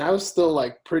 and I was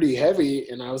still pretty heavy,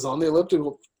 and I was on the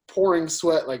elliptical pouring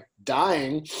sweat,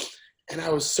 dying. And I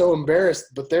was so embarrassed,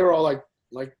 but they were all like,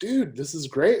 dude, this is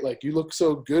great. You look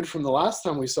so good from the last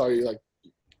time we saw you.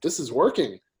 This is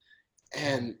working.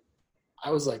 And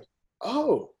I was like,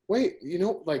 oh, wait,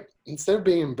 instead of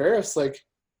being embarrassed,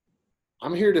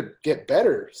 I'm here to get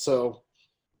better. So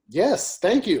yes,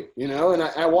 thank you. And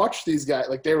I watched these guys,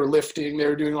 they were lifting, they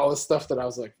were doing all this stuff that I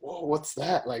was like, whoa, what's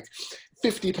that?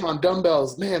 50-pound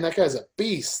dumbbells, man, that guy's a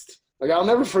beast. I'll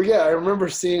never forget. I remember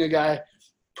seeing a guy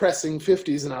pressing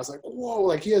 50s, and I was like,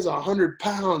 whoa, he has 100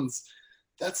 pounds.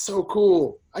 That's so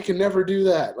cool. I can never do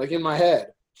that, in my head.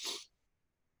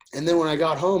 And then when I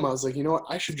got home, I was like, you know what?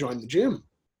 I should join the gym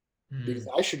because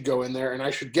I should go in there and I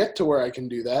should get to where I can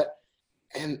do that.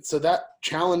 And so that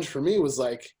challenge for me was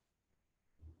like,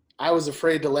 I was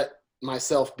afraid to let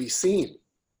myself be seen,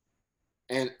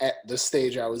 and at the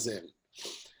stage I was in.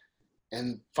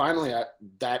 And finally,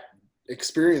 that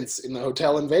experience in the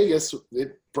hotel in Vegas,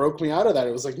 it broke me out of that.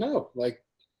 It was like, no, like,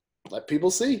 let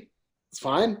people see. It's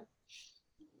fine.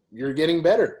 You're getting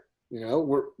better.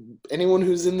 Anyone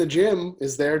who's in the gym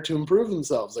is there to improve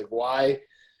themselves. Like, why?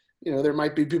 There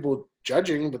might be people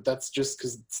judging, but that's just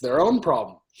because it's their own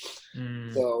problem.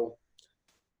 So,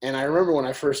 and I remember when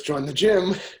I first joined the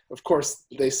gym, of course,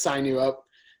 they sign you up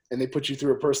and they put you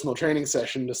through a personal training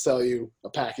session to sell you a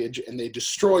package, and they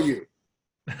destroy you.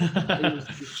 It was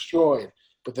destroyed.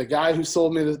 But the guy who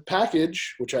sold me the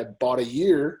package, which I bought a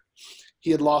year,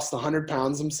 he had lost 100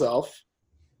 pounds himself,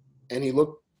 and he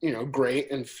looked,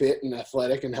 great and fit and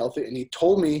athletic and healthy. And he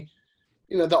told me,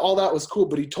 all that was cool,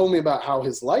 but he told me about how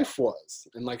his life was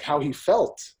and like how he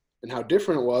felt and how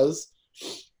different it was.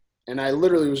 And I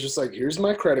literally was just like, here's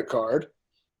my credit card.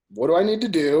 What do I need to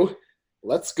do?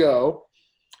 Let's go.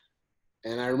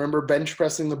 And I remember bench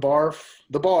pressing the bar,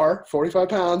 45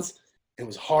 pounds. It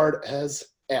was hard as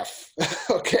F.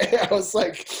 Okay. I was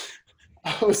like,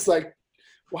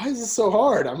 why is this so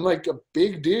hard? I'm like a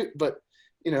big dude, but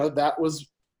that was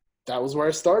where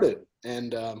I started.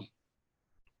 And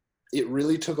it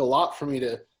really took a lot for me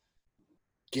to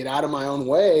get out of my own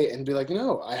way and be like,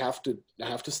 no, I have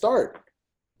to start.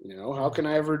 How can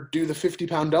I ever do the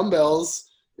 50-pound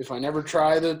dumbbells if I never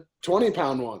try the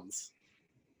 20-pound ones?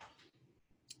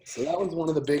 So that was one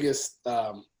of the biggest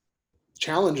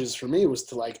challenges for me, was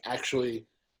to like actually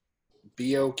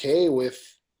be okay with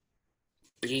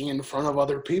being in front of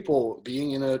other people,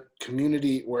 being in a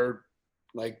community where,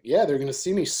 like, yeah, they're going to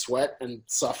see me sweat and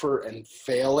suffer and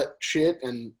fail at shit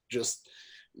and just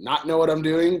not know what I'm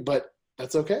doing, but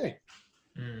that's okay.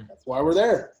 That's why we're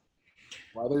there.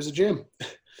 Why there's a gym.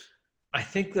 I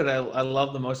think that I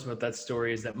love the most about that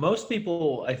story is that most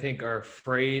people, I think, are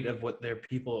afraid of what their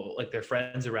people, like their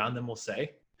friends around them, will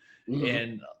say.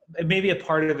 And maybe a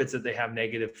part of it's that they have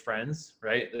negative friends,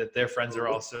 right? That their friends are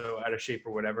also out of shape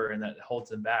or whatever, and that holds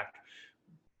them back.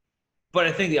 But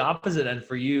I think the opposite end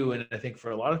for you, and I think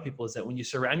for a lot of people, is that when you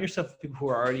surround yourself with people who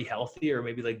are already healthy or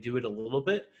maybe like do it a little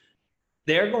bit,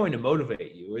 they're going to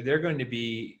motivate you, or they're going to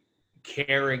be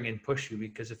caring and push you,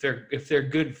 because if they're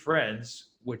good friends,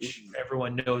 which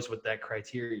everyone knows what that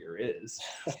criteria is,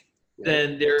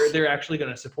 then they're actually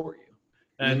going to support you.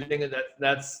 And I think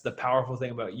that's the powerful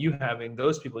thing about you having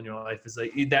those people in your life, is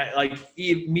like that, like,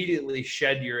 immediately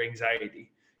shed your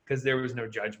anxiety because there was no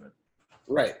judgment.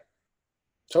 Right.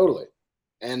 Totally.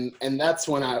 And that's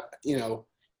when I,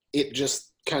 it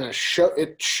just kind of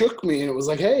shook me, and it was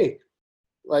like, hey,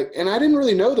 like, and I didn't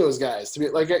really know those guys to be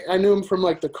like, I knew them from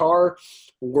like the car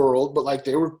world, but like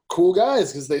they were cool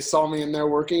guys because they saw me in there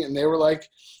working and they were like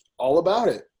all about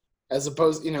it, as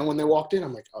opposed, when they walked in,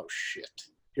 I'm like, oh shit,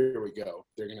 here we go.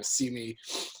 They're going to see me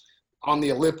on the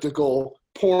elliptical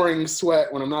pouring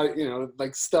sweat when I'm not,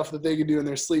 like stuff that they could do in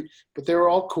their sleep, but they were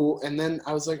all cool. And then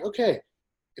I was like, okay,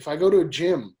 if I go to a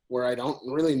gym where I don't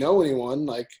really know anyone,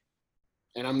 like,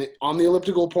 and I'm on the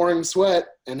elliptical pouring sweat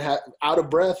and out of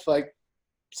breath, like,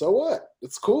 so what?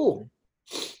 It's cool.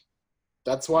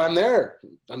 That's why I'm there.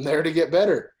 I'm there to get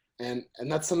better. And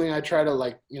that's something I try to,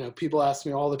 like, people ask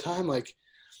me all the time, like,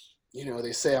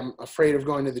 they say I'm afraid of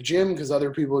going to the gym because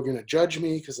other people are going to judge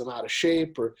me because I'm out of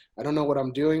shape or I don't know what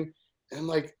I'm doing. And I'm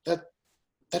like, that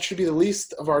should be the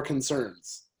least of our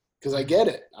concerns, because I get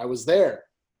it. I was there.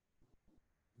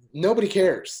 Nobody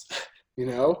cares,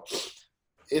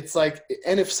 It's like,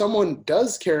 and if someone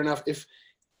does care enough,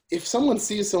 if someone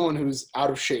sees someone who's out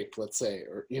of shape, let's say,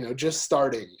 or, just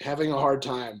starting, having a hard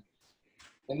time,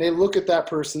 and they look at that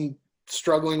person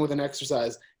struggling with an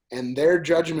exercise and their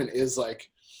judgment is like,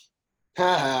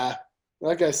 haha,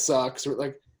 that guy sucks, or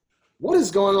like, what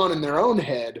is going on in their own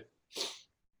head?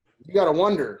 You got to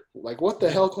wonder, like, what the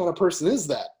hell kind of person is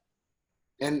that?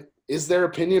 And is their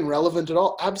opinion relevant at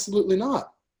all? Absolutely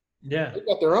not. Yeah. They've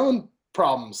got their own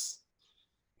problems,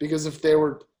 because if they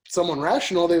were someone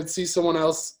rational, they would see someone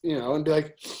else, and be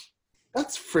like,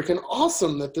 that's freaking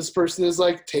awesome that this person is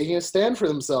like taking a stand for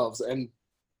themselves and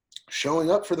showing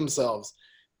up for themselves.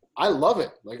 I love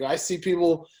it. Like, I see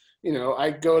people, I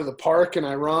go to the park and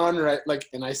I run, right? Like,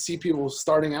 and I see people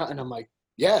starting out and I'm like,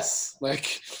 yes,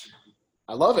 like,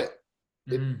 I love it.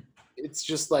 It's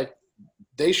just like,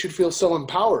 they should feel so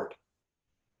empowered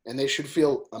and they should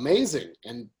feel amazing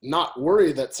and not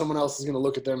worry that someone else is going to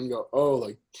look at them and go, oh,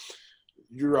 like,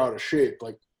 you're out of shape.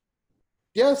 Like,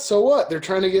 yeah, so what? They're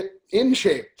trying to get in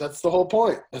shape. That's the whole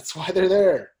point. That's why they're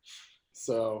there.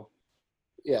 So,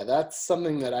 yeah, that's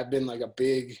something that I've been like a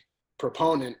big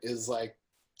proponent, is like,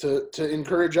 to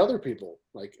encourage other people.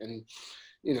 Like, and,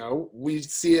 you know, we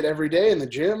see it every day in the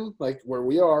gym, like where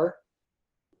we are,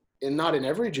 and not in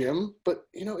every gym, but,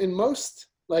 you know, in most,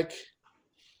 like,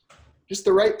 just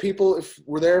the right people, if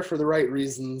we're there for the right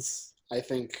reasons, I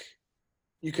think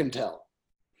you can tell,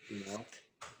 you know?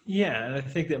 Yeah, and I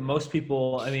think that most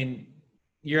people, I mean,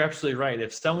 you're absolutely right.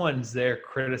 If someone's there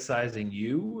criticizing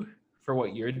you for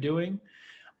what you're doing,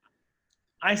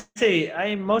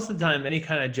 most of the time, any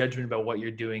kind of judgment about what you're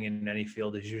doing in any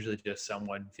field is usually just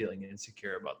someone feeling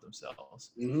insecure about themselves.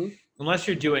 Mm-hmm. Unless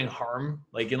you're doing harm,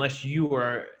 like unless you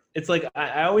are, it's like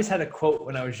I always had a quote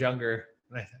when I was younger,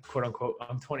 and I quote unquote,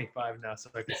 I'm 25 now, so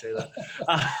I can say that.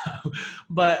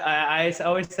 But I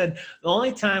always said the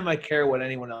only time I care what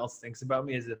anyone else thinks about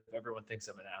me is if everyone thinks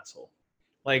I'm an asshole.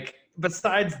 Like,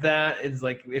 besides that, is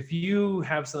like, if you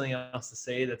have something else to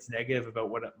say that's negative about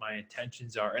what my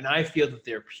intentions are, and I feel that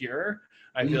they're pure,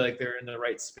 I feel like they're in the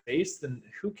right space, then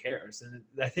who cares? And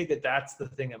I think that that's the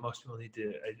thing that most people need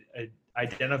to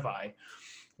identify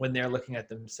when they're looking at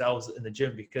themselves in the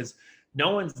gym, because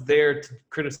no one's there to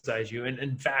criticize you. And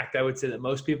in fact, I would say that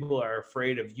most people are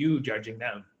afraid of you judging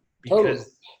them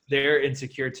because they're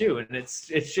insecure too. And it's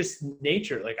just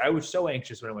nature. Like, I was so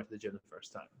anxious when I went to the gym the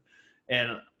first time.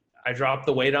 And I dropped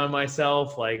the weight on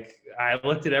myself. Like, I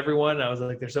looked at everyone. I was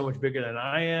like, they're so much bigger than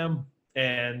I am.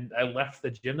 And I left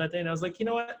the gym that day and I was like, you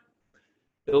know what?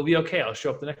 It'll be okay. I'll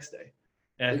show up the next day.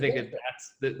 And I think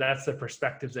that's the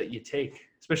perspective that you take,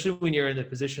 especially when you're in a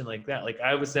position like that. Like,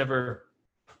 I was never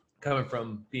coming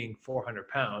from being 400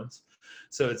 pounds.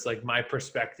 So it's like my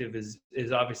perspective is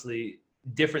obviously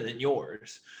different than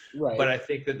yours, right? But I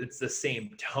think that it's the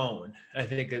same tone. I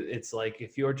think it's like,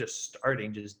 if you're just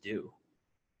starting, just do.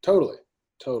 Totally.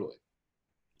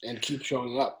 And keep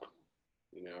showing up,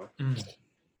 you know?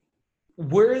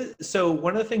 So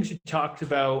one of the things you talked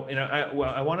about, and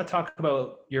I want to talk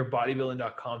about your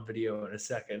bodybuilding.com video in a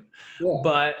second,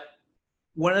 but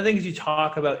one of the things you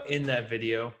talk about in that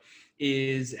video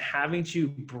is having to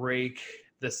break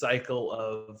the cycle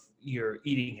of your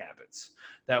eating habits.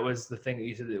 That was the thing that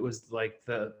you said. It was like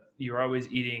you're always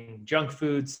eating junk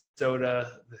foods,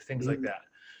 soda, the things like that.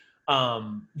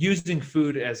 Using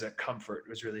food as a comfort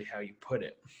was really how you put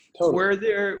it.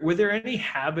 Totally. Were there any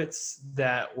habits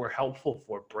that were helpful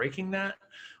for breaking that,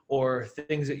 or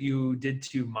things that you did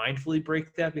to mindfully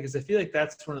break that? Because I feel like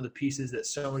that's one of the pieces that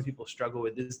so many people struggle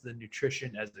with, is the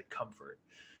nutrition as a comfort.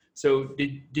 So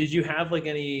did you have like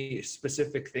any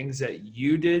specific things that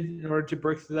you did in order to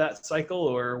break through that cycle,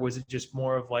 or was it just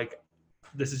more of like,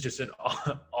 this is just an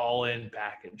all-in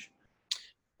package?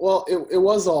 Well, it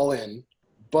was all in,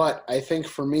 but I think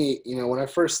for me, you know, when I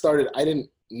first started, I didn't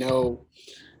know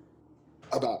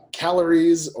about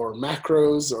calories or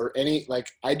macros or any, like,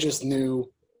 I just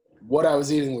knew what I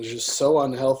was eating was just so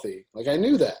unhealthy. Like, I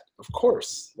knew that, of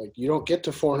course. Like, you don't get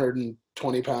to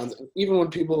 420 pounds. Even when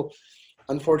people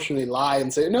unfortunately lie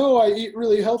and say, no, I eat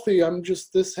really healthy, I'm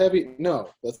just this heavy. No,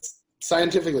 that's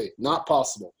scientifically not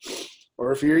possible.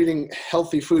 Or if you're eating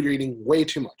healthy food, you're eating way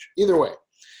too much. Either way.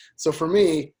 So for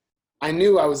me, I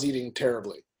knew I was eating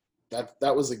terribly.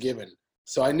 That was a given.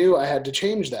 So I knew I had to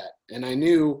change that. And I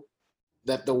knew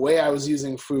that the way I was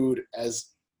using food as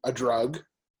a drug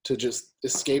to just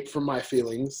escape from my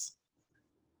feelings,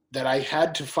 that I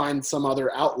had to find some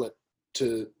other outlet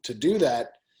to do that.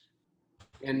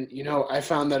 And, you know, I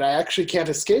found that I actually can't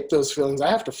escape those feelings. I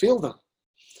have to feel them.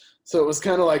 So it was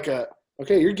kind of like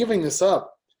okay, you're giving this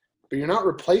up, but you're not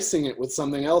replacing it with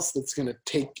something else that's going to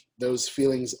take those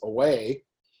feelings away.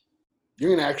 You're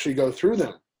going to actually go through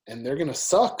them, and they're going to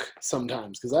suck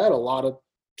sometimes, because I had a lot of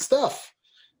stuff,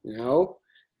 you know?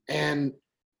 And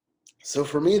so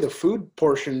for me, the food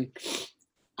portion,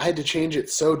 I had to change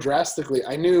it so drastically.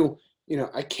 I knew, you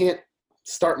know, I can't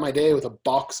start my day with a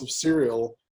box of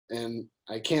cereal, and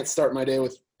I can't start my day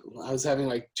with, I was having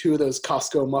like 2 of those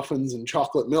Costco muffins and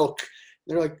chocolate milk.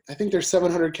 They're like, I think they're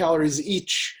 700 calories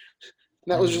each.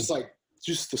 And that was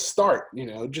just to start, you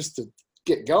know, just to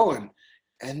get going.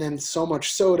 And then so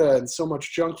much soda and so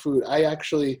much junk food. I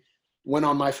actually went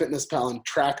on MyFitnessPal and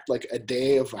tracked like a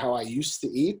day of how I used to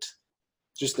eat,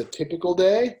 just a typical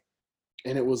day.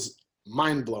 And it was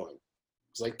mind blowing.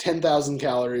 It was like 10,000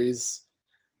 calories.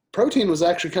 Protein was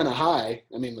actually kind of high.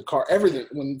 I mean, everything,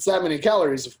 when it's that many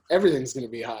calories, everything's going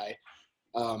to be high.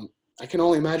 I can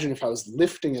only imagine if I was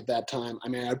lifting at that time. I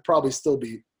mean, I'd probably still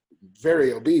be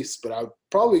very obese, but I would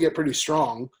probably get pretty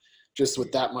strong just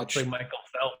with that much. Like Michael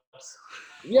Phelps.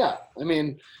 Yeah. I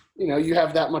mean, you know, you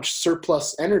have that much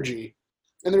surplus energy.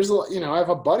 And there's, you know, I have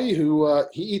a buddy who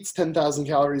he eats 10,000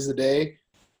 calories a day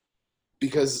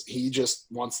because he just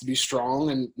wants to be strong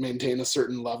and maintain a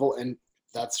certain level. And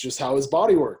that's just how his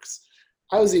body works.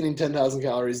 I was eating 10,000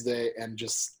 calories a day and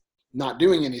just not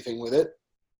doing anything with it.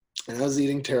 And I was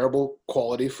eating terrible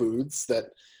quality foods that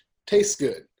taste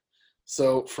good.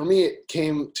 So for me, it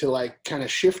came to like kind of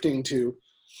shifting to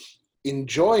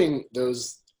enjoying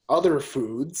those other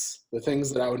foods, the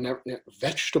things that I would never,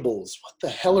 vegetables, what the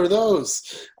hell are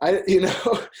those?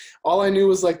 All I knew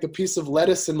was like the piece of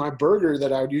lettuce in my burger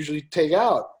that I would usually take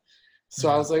out. So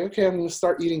I was like, okay, I'm going to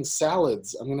start eating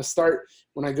salads. I'm going to start,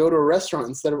 when I go to a restaurant,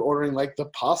 instead of ordering like the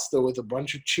pasta with a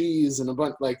bunch of cheese and a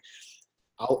bunch, like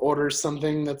I'll order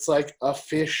something that's like a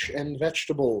fish and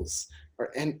vegetables.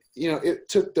 It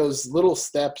took those little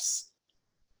steps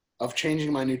of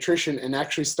changing my nutrition and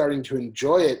actually starting to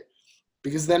enjoy it,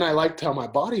 because then I liked how my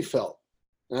body felt.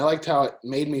 And I liked how it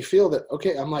made me feel that,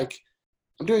 okay, I'm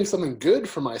doing something good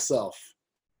for myself,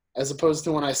 as opposed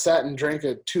to when I sat and drank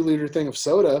a 2-liter thing of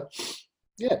soda.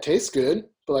 Yeah, it tastes good,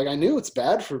 but like I knew it's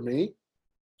bad for me.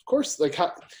 Of course, like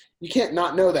you can't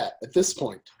not know that at this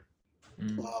point.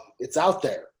 It's out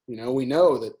there. We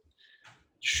know that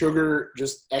sugar,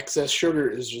 just excess sugar,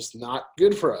 is just not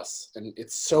good for us. And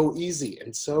it's so easy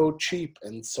and so cheap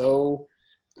and so,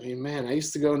 I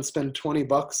used to go and spend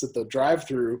 $20 at the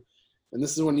drive-thru, and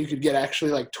this is when you could get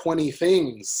actually like 20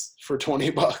 things for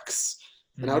 $20,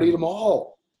 and I would eat them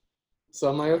all. So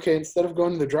I'm like, okay, instead of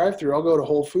going to the drive-thru, I'll go to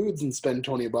Whole Foods and spend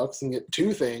 $20 and get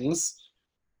 2 things,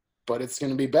 but it's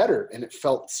going to be better. And it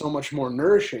felt so much more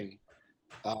nourishing.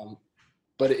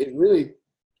 But it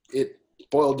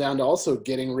boiled down to also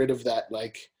getting rid of that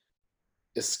like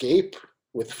escape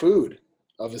with food,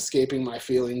 of escaping my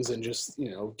feelings and just,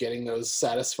 getting those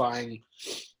satisfying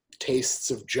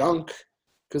tastes of junk,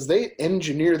 because they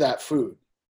engineer that food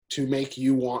to make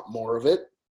you want more of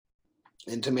it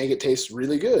and to make it taste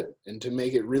really good and to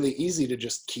make it really easy to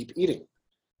just keep eating.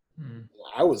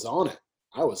 I was on it.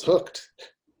 I was hooked.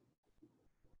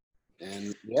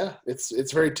 And yeah,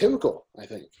 it's very typical, I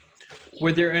think.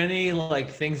 Were there any like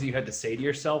things that you had to say to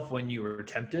yourself when you were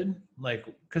tempted? Like,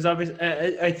 because obviously,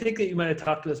 I think that you might have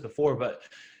talked to us before, but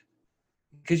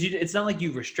because it's not like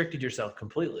you restricted yourself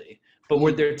completely. But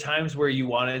were there times where you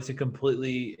wanted to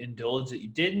completely indulge that you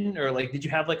didn't, or like, did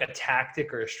you have like a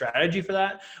tactic or a strategy for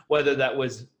that? Whether that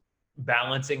was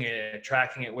balancing it,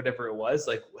 tracking it, whatever it was.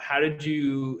 Like, how did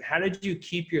you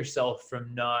keep yourself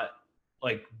from not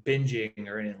like binging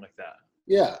or anything like that?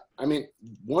 Yeah,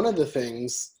 one of the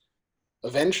things.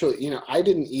 Eventually, I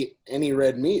didn't eat any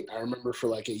red meat, I remember, for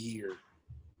like a year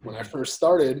when I first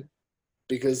started,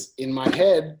 because in my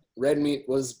head, red meat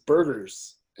was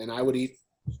burgers, and I would eat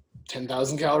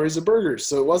 10,000 calories of burgers.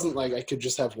 So it wasn't like I could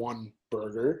just have one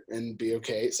burger and be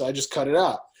okay. So I just cut it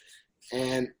out.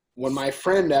 And when my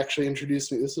friend actually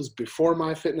introduced me, this was before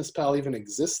MyFitnessPal even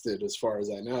existed, as far as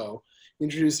I know, he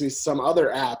introduced me to some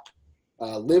other app,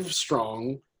 Live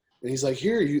Strong, and he's like,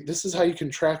 this is how you can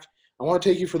track. I want to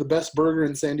take you for the best burger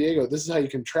in San Diego. This is how you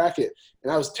can track it.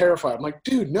 And I was terrified. I'm like,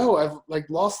 dude, no, I've like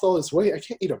lost all this weight. I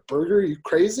can't eat a burger. Are you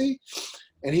crazy?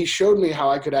 And he showed me how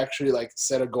I could actually like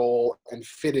set a goal and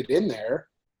fit it in there.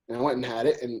 And I went and had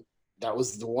it, and that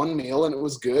was the one meal, and it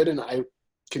was good. And I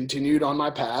continued on my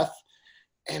path,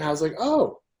 and I was like,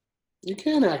 oh, you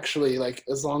can actually, like,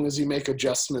 as long as you make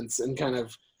adjustments and kind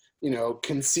of,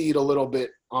 concede a little bit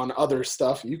on other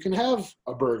stuff, you can have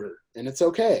a burger, and it's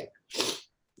okay.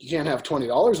 You can't have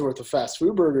 $20 worth of fast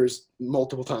food burgers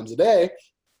multiple times a day,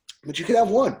 but you could have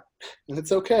one, and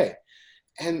it's okay.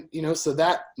 And, so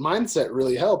that mindset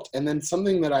really helped. And then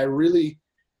something that I really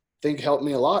think helped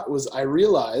me a lot was I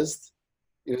realized,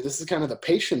 this is kind of the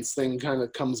patience thing kind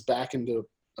of comes back into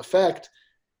effect.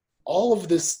 All of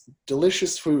this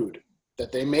delicious food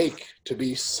that they make to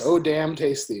be so damn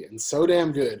tasty and so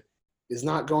damn good is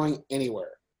not going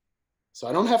anywhere. So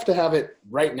I don't have to have it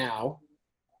right now.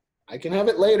 I can have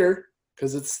it later,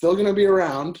 because it's still going to be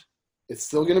around. It's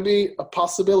still going to be a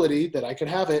possibility that I could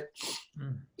have it.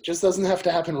 It just doesn't have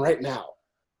to happen right now.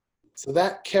 So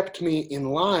that kept me in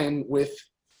line with,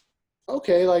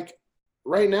 okay, like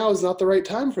right now is not the right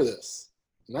time for this.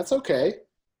 And that's okay.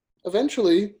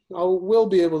 Eventually I will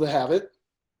be able to have it.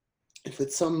 If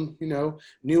it's some,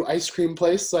 new ice cream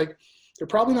place, like they're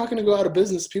probably not going to go out of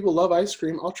business. People love ice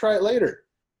cream. I'll try it later.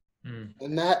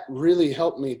 And that really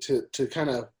helped me to kind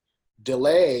of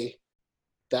delay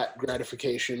that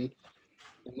gratification.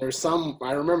 And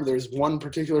I remember there's one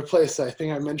particular place, I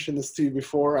think I mentioned this to you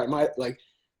before,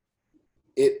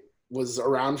 it was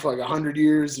around for like 100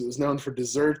 years. It was known for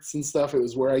desserts and stuff. It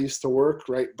was where I used to work,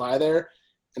 right by there.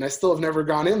 And I still have never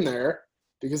gone in there,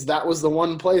 because that was the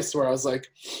one place where I was like,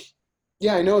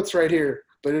 yeah, I know it's right here,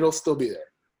 but it'll still be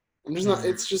there. I'm just not,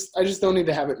 I just don't need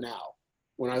to have it now.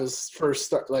 When I was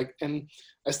first and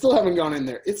I still haven't gone in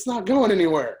there. It's not going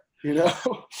anywhere, you know?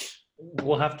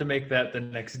 We'll have to make that the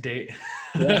next date.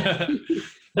 Yeah.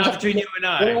 Not between you and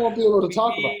I. Then I won't be able to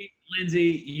talk about Me,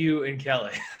 Lindsay, you, and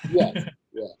Kelly.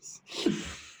 Yes.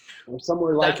 Or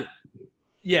somewhere like it.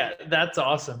 Yeah, that's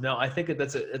awesome. No, I think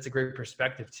that's a great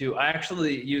perspective too. I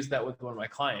actually use that with one of my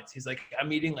clients. He's like,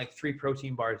 I'm eating like 3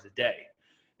 protein bars a day.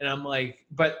 And I'm like,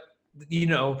 but you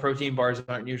know, protein bars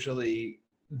aren't usually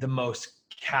the most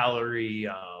calorie,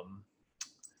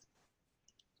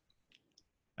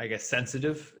 I guess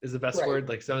sensitive is the best word.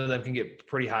 Like some of them can get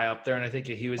pretty high up there. And I think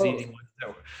he was eating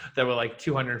ones that were like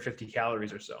 250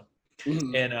 calories or so.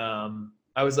 Mm-hmm. And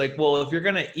I was like, well, if you're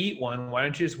going to eat one, why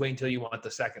don't you just wait until you want the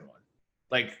second one?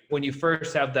 Like when you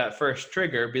first have that first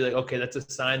trigger, be like, okay, that's a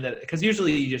sign that, because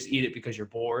usually you just eat it because you're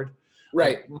bored.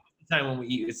 Right. Like, most of the time when we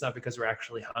eat, it's not because we're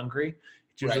actually hungry.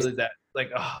 It's usually that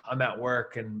like, oh, I'm at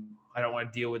work and I don't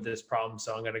want to deal with this problem.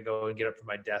 So I'm going to go and get up from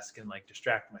my desk and like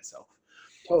distract myself.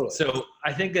 Totally. So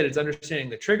I think that it's understanding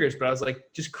the triggers, but I was like,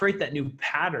 just create that new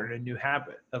pattern, a new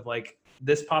habit of like,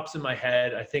 this pops in my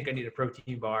head. I think I need a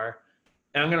protein bar.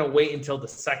 And I'm going to wait until the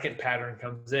second pattern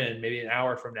comes in, maybe an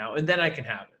hour from now, and then I can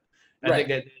have it. I think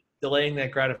that delaying that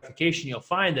gratification, you'll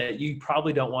find that you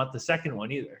probably don't want the second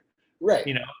one either. Right.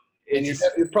 You know, and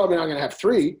you're probably not going to have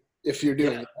 3 if you're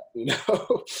doing that, you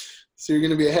know? So you're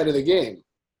going to be ahead of the game.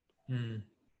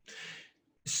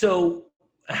 So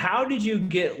how did you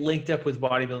get linked up with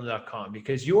bodybuilding.com?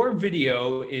 Because your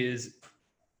video is,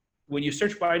 when you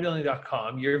search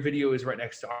bodybuilding.com, your video is right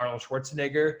next to Arnold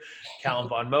Schwarzenegger, Callum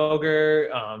Von Moger,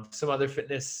 some other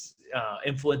fitness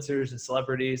influencers and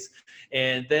celebrities.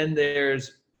 And then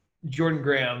there's Jordan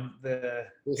Grahm, the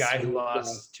guy who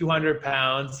lost 200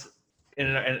 pounds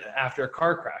after a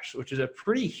car crash, which is a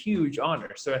pretty huge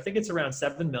honor. So I think it's around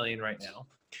 7 million right now.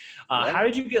 How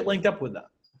did you get linked up with them?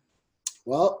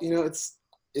 Well, you know,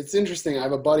 it's interesting. I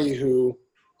have a buddy who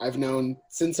I've known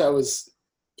since I was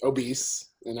obese,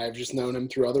 and I've just known him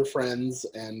through other friends.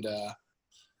 And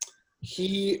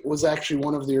he was actually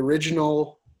one of the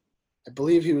original, I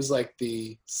believe he was like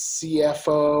the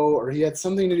CFO, or he had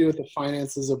something to do with the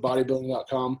finances of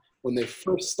bodybuilding.com when they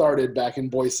first started back in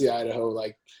Boise, Idaho,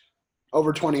 like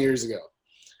over 20 years ago.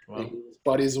 Wow. And he was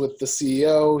buddies with the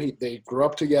CEO. They grew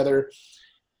up together.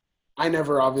 I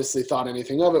never obviously thought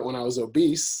anything of it when I was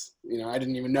obese. You know, I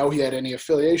didn't even know he had any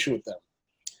affiliation with them.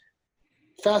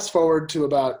 Fast forward to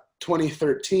about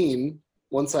 2013,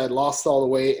 once I had lost all the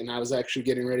weight and I was actually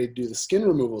getting ready to do the skin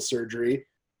removal surgery,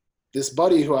 this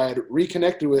buddy who I had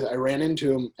reconnected with, I ran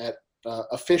into him at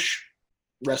a fish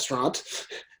restaurant,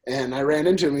 and I ran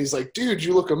into him and he's like, dude,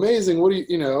 you look amazing. What do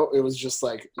you know, it was just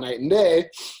like night and day.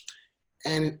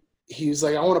 And he's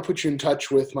like, I want to put you in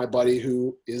touch with my buddy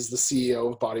who is the CEO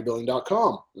of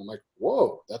bodybuilding.com. I'm like,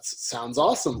 whoa, that sounds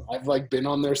awesome. I've like been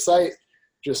on their site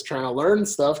just trying to learn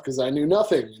stuff because I knew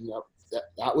nothing. And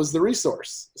that was the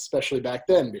resource, especially back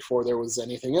then before there was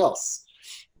anything else.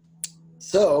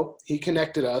 So he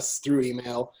connected us through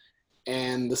email,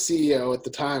 and the CEO at the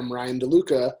time, Ryan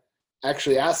DeLuca,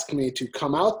 actually asked me to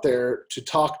come out there to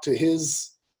talk to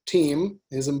his team,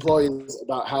 his employees,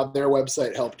 about how their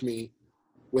website helped me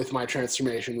with my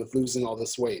transformation, with losing all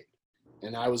this weight.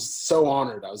 And I was so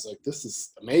honored. I was like, this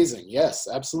is amazing. Yes,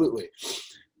 absolutely.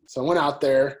 So I went out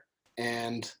there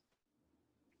and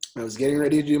I was getting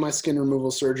ready to do my skin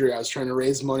removal surgery. I was trying to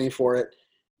raise money for it.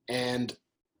 And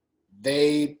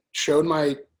they showed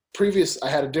my I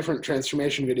had a different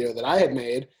transformation video that I had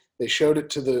made. They showed it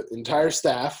to the entire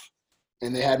staff,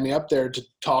 and they had me up there to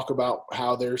talk about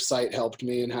how their site helped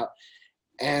me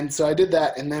and so I did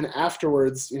that. And then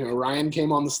afterwards, you know, Ryan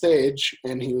came on the stage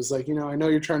and he was like, you know, I know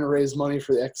you're trying to raise money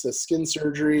for the excess skin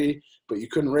surgery, but you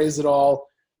couldn't raise it all.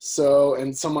 So,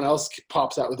 and someone else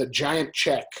pops out with a giant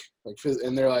check,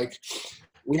 and they're like,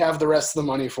 we have the rest of the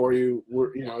money for you.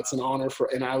 You know, it's an honor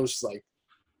and I was like,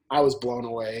 I was blown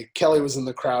away. Kelly was in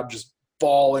the crowd just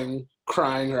bawling,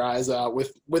 crying her eyes out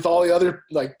with all the other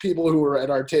like people who were at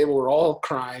our table were all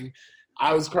crying.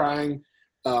 I was crying.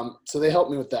 So they helped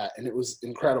me with that, and it was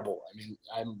incredible. I mean,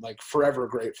 I'm like forever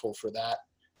grateful for that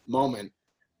moment.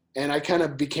 And I kind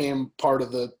of became part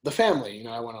of the family. You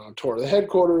know, I went on a tour of the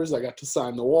headquarters. I got to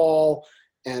sign the wall,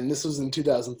 and this was in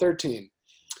 2013.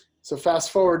 So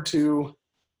fast forward to,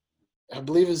 I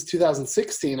believe it was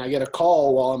 2016, I get a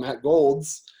call while I'm at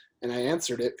Gold's, and I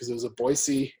answered it because it was a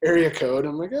Boise area code.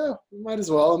 I'm like, oh, might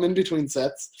as well. I'm in between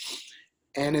sets.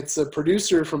 And it's a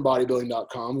producer from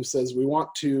bodybuilding.com who says, we want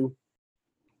to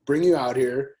bring you out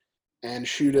here and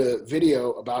shoot a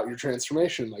video about your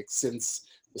transformation, like since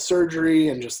the surgery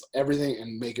and just everything,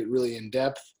 and make it really in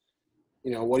depth.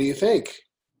 You know, what do you think?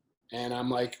 And I'm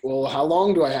like, well, how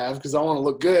long do I have? Because I want to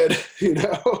look good, you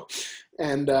know?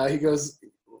 And he goes,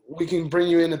 we can bring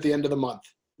you in at the end of the month.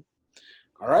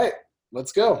 All right,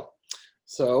 let's go.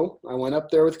 So I went up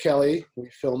there with Kelly. We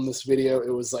filmed this video.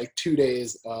 It was like 2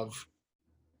 days of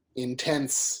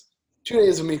intense, 2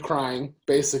 days of me crying,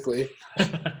 basically,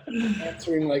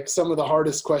 answering like some of the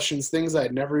hardest questions, things I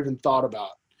had never even thought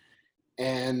about.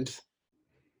 And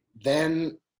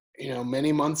then, you know,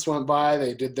 many months went by.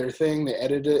 They did their thing. They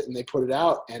edited it and they put it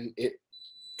out, and it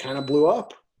kind of blew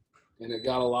up. And it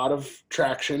got a lot of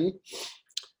traction.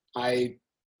 I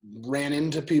ran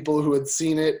into people who had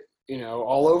seen it, you know,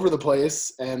 all over the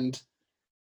place, and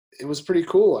it was pretty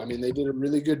cool. I mean, they did a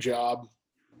really good job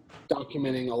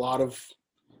documenting a lot of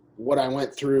what I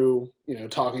went through, you know,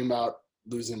 talking about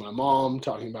losing my mom,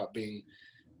 talking about being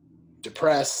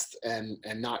depressed and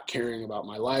not caring about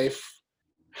my life,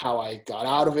 how I got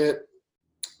out of it.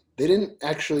 They didn't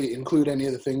actually include any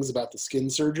of the things about the skin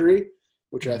surgery,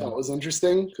 which I thought was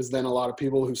interesting, because then a lot of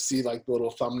people who see like the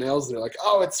little thumbnails, they're like,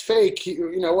 oh, it's fake.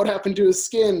 You know, what happened to his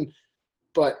skin?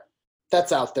 But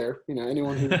that's out there. You know,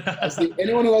 anyone who has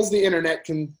the internet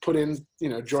can put in, you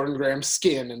know, Jordan Graham's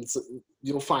skin, and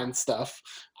you'll find stuff.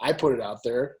 I put it out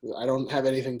there. I don't have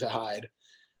anything to hide.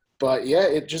 But yeah,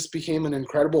 it just became an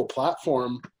incredible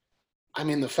platform. I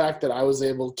mean, the fact that I was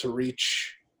able to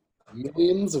reach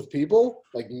millions of people,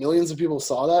 like millions of people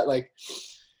saw that, like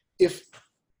if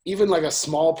even like a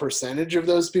small percentage of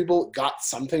those people got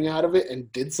something out of it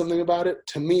and did something about it,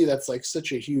 to me, that's like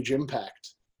such a huge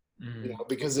impact, you know,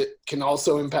 because it can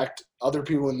also impact other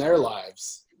people in their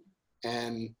lives.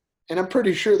 And I'm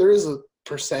pretty sure there is a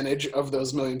percentage of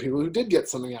those million people who did get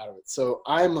something out of it. So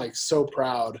I'm like so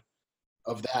proud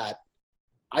of that.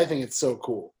 I think it's so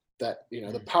cool that, you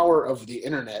know, the power of the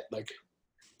internet, like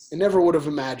I never would have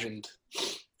imagined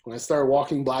when I started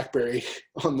walking BlackBerry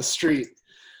on the street,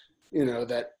 you know,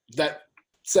 that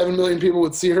 7 million people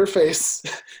would see her face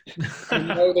and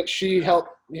know that she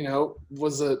helped, you know,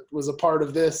 was a part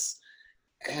of this.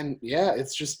 And yeah,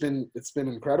 it's been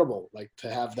incredible, like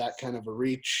to have that kind of a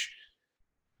reach,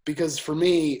 because for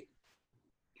me,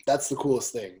 that's the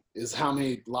coolest thing, is how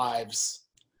many lives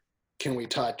can we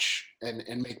touch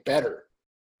and make better.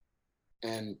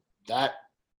 And that,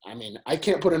 I mean, I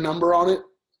can't put a number on it,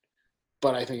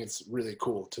 but I think it's really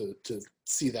cool to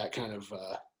see that kind of,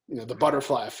 you know, the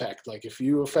butterfly effect. Like if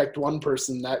you affect one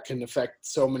person, that can affect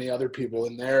so many other people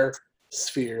in their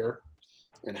sphere.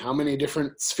 And how many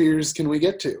different spheres can we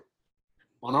get to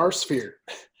on our sphere?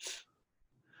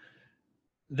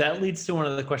 That leads to one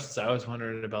of the questions I was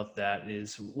wondering about. That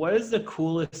is, what is the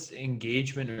coolest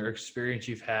engagement or experience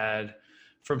you've had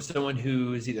from someone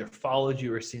who has either followed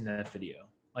you or seen that video?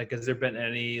 Like, has there been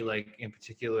any, like, in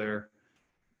particular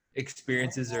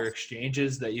experiences or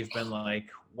exchanges that you've been like,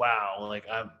 wow, like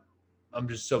I'm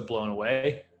just so blown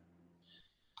away?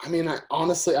 I mean,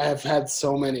 honestly, I have had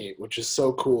so many, which is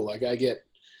so cool. Like I get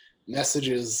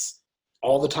messages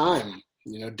all the time,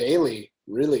 you know, daily,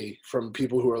 really, from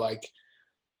people who are like,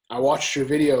 I watched your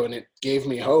video and it gave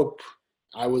me hope.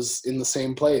 I was in the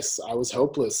same place. I was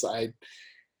hopeless.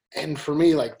 And for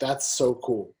me, like, that's so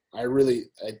cool.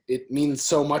 It means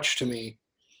so much to me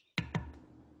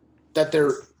that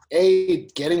they're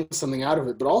getting something out of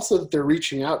it, but also that they're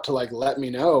reaching out to like, let me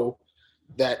know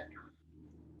that,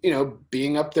 you know,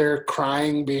 being up there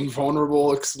crying, being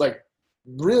vulnerable, like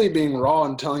really being raw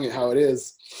and telling it how it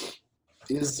is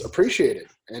appreciated,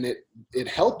 and it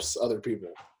helps other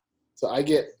people. So I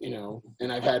get, you know,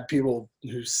 and I've had people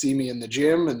who see me in the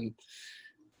gym and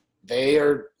they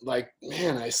are like,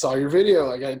 man, I saw your video.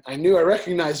 Like I knew I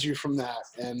recognized you from that.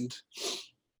 And,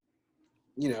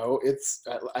 you know,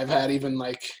 I've had even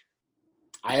like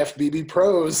IFBB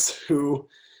pros who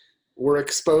were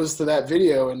exposed to that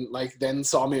video and like then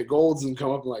saw me at Gold's and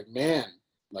come up and like, man,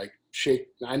 like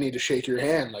I need to shake your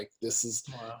hand. Like this is,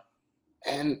 Wow.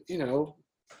 And, you know,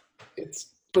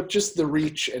 but just the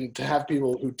reach, and to have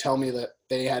people who tell me that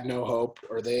they had no hope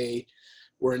or they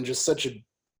were in just such a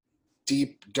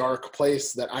deep, dark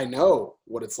place that I know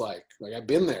what it's like. Like I've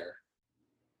been there,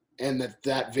 and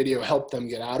that video helped them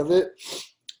get out of it.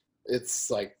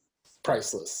 It's like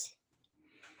priceless.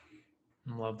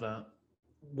 I love that.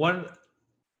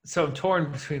 So I'm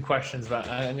torn between questions, but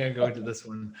I'm going to go into this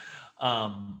one.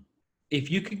 If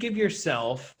you could give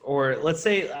yourself, or let's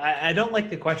say, I don't like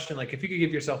the question, like if you could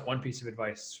give yourself one piece of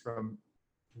advice from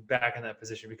back in that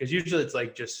position, because usually it's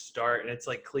like just start, and it's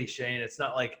like cliche, and it's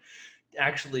not like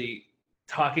actually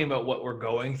talking about what we're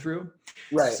going through.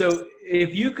 Right. So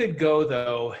if you could go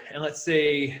though, and let's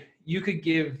say you could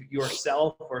give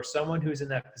yourself or someone who's in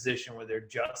that position where they're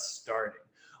just starting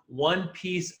one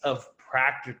piece of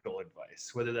practical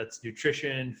advice, whether that's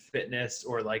nutrition, fitness,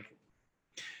 or like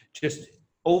just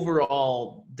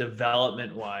overall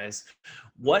development wise,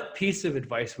 what piece of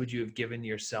advice would you have given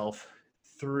yourself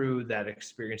through that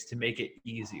experience to make it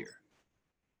easier?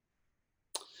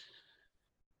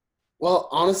 Well,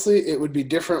 honestly, it would be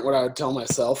different what I would tell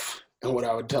myself and what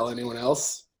I would tell anyone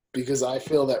else, because I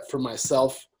feel that for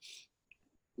myself,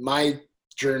 my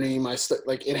journey,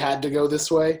 like it had to go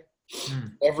this way.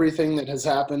 Everything that has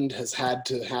happened has had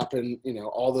to happen. You know,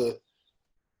 all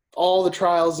the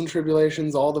trials and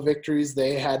tribulations, all the victories,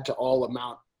 they had to all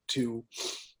amount to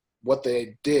what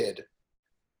they did.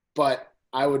 But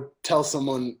I would tell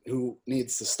someone who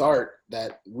needs to start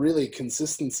that really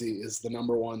consistency is the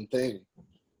number one thing.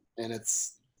 And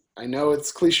I know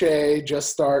it's cliche, just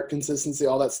start, consistency,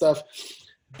 all that stuff,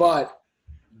 but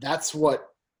that's what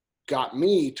got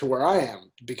me to where I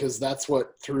am, because that's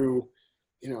what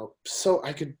so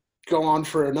I could go on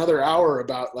for another hour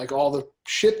about like all the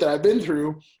shit that I've been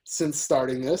through since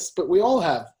starting this, but we all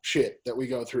have shit that we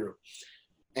go through.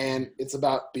 And it's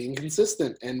about being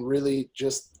consistent and really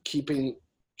just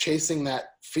chasing that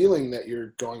feeling that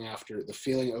you're going after, the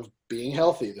feeling of being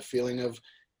healthy, the feeling of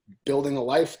building a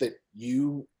life that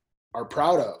you are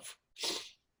proud of.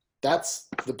 That's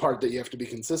the part that you have to be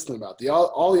consistent about.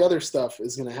 All the other stuff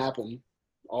is going to happen,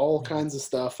 all kinds of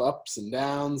stuff, ups and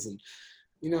downs. And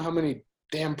you know how many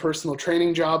damn personal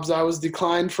training jobs I was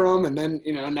declined from. And then,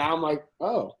 now I'm like,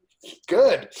 oh,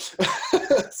 good.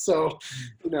 So,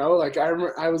 like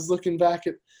I was looking back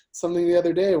at something the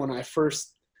other day when I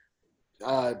first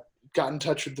got in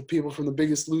touch with the people from the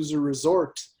Biggest Loser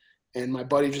Resort. And my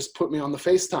buddy just put me on the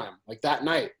FaceTime like that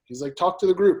night. He's like, talk to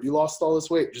the group. You lost all this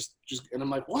weight. Just, and I'm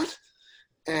like, what?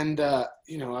 And, I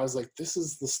was like, this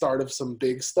is the start of some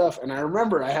big stuff. And I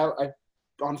remember I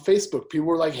on Facebook, people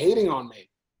were like hating on me.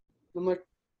 I'm like,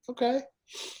 okay,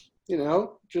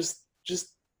 just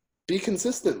be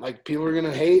consistent. Like people are going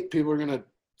to hate, people are going to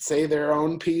say their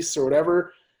own piece or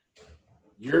whatever.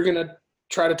 You're going to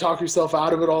try to talk yourself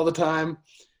out of it all the time,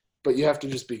 but you have to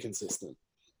just be consistent.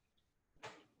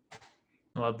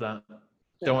 Love that.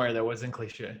 Don't worry, that wasn't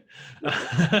cliche. One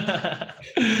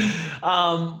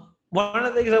of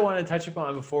the things I want to touch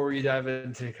upon before we dive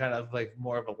into kind of like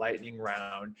more of a lightning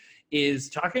round is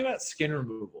talking about skin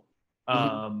removal.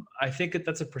 I think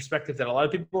that's a perspective that a lot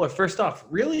of people are first off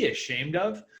really ashamed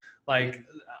of. Like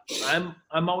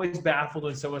I'm always baffled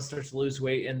when someone starts to lose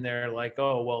weight and they're like,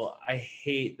 oh, well, I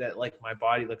hate that like my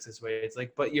body looks this way. It's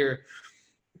like, but you're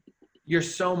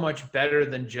so much better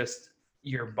than just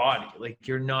your body. Like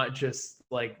you're not just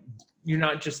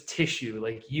tissue,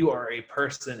 like you are a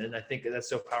person. And I think that's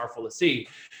so powerful to see.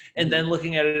 And then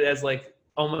looking at it as like,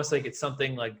 almost like it's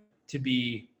something like to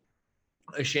be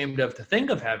ashamed of, to think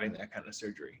of having that kind of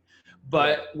surgery.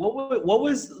 But what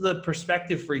was the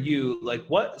perspective for you? Like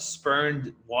what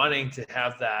spurred wanting to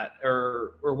have that,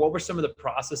 or what were some of the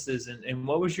processes and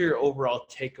what was your overall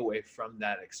takeaway from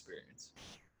that experience?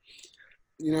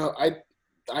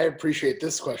 I appreciate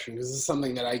this question because this is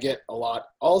something that I get a lot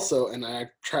also, and I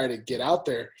try to get out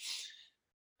there.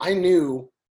 I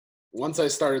knew once I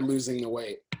started losing the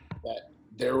weight that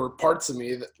there were parts of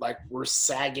me that like were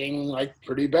sagging like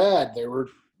pretty bad. They were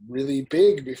really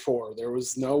big before. There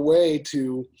was no way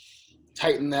to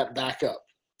tighten that back up.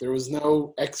 There was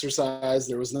no exercise.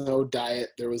 There was no diet.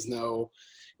 There was no,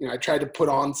 I tried to put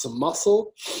on some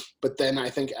muscle, but then I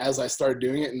think as I started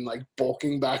doing it and like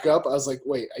bulking back up, I was like,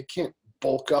 wait, I can't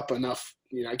bulk up enough.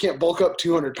 I can't bulk up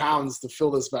 200 pounds to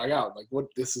fill this back out. Like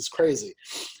this is crazy.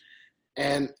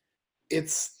 And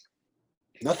it's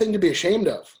nothing to be ashamed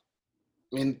of.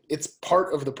 I mean, it's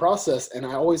part of the process. And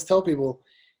I always tell people,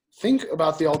 think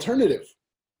about the alternative.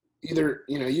 Either,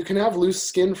 you can have loose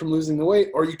skin from losing the weight,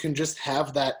 or you can just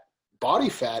have that body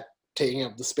fat taking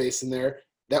up the space in there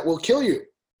that will kill you.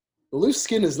 The loose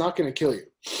skin is not going to kill you.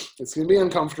 It's going to be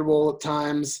uncomfortable at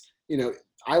times.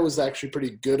 I was actually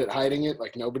pretty good at hiding it.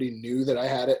 Like nobody knew that I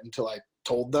had it until I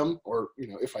told them, or,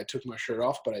 if I took my shirt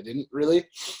off, but I didn't really.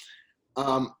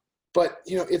 But,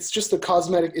 it's just a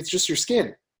cosmetic, it's just your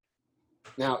skin.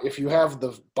 Now, if you have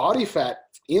the body fat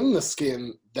in the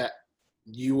skin that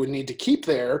you would need to keep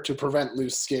there to prevent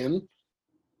loose skin,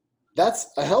 that's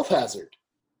a health hazard.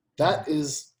 That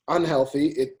is unhealthy.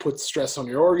 It puts stress on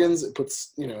your organs. It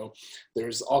puts,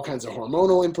 there's all kinds of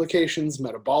hormonal implications,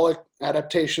 metabolic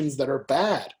adaptations that are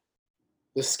bad.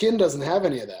 The skin doesn't have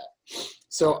any of that.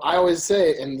 So I always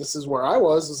say, and this is where I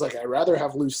was like, I'd rather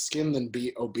have loose skin than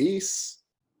be obese.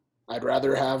 I'd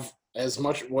rather have as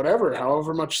much,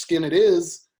 however much skin it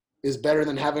is better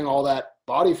than having all that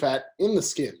body fat in the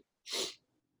skin.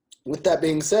 With that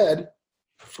being said,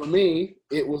 for me,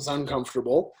 it was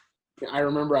uncomfortable. I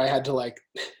remember I had to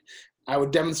I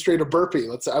would demonstrate a burpee.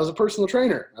 I was a personal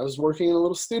trainer. I was working in a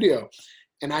little studio,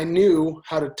 and I knew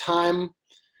how to time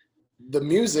the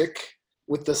music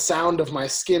with the sound of my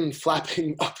skin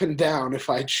flapping up and down if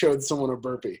I showed someone a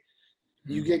burpee.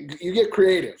 You get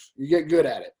creative. You get good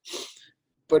at it.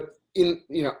 But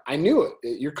I knew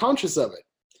it. You're conscious of it.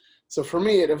 So for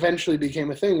me, it eventually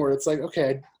became a thing where it's like,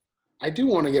 okay, I do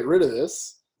want to get rid of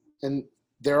this, and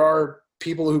there are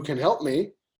people who can help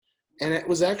me. And it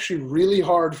was actually really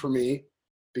hard for me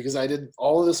because I did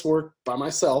all of this work on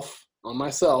myself,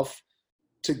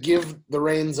 to give the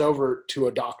reins over to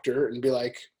a doctor and be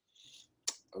like,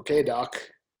 okay, doc,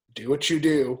 do what you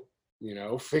do,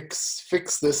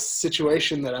 fix this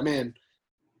situation that I'm in.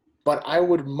 But I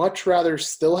would much rather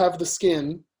still have the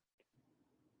skin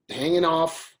hanging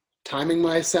off, timing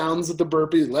my sounds of the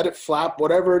burpee, let it flap,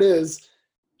 whatever it is,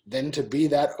 than to be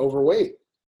that overweight.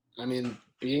 I mean,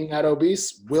 being that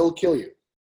obese will kill you.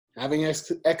 Having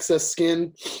excess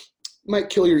skin might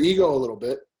kill your ego a little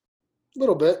bit,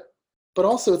 but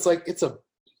also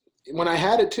when I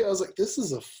had it too, I was like, this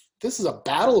is a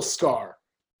battle scar.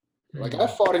 Like, I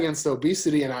fought against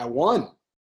obesity and I won.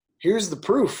 Here's the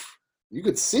proof. You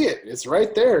could see it. It's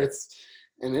right there.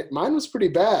 Mine was pretty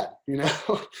bad.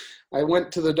 I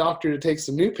went to the doctor to take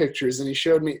some new pictures, and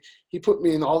he put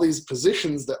me in all these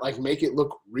positions that make it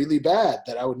look really bad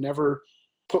that I would never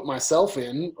put myself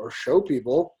in or show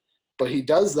people. But he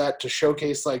does that to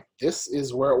showcase this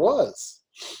is where it was.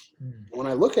 When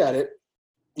I look at it,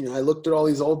 I looked at all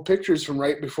these old pictures from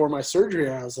right before my surgery,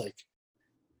 and I was like,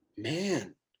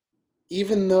 man,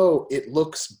 even though it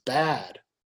looks bad,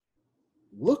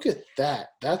 look at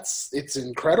that. It's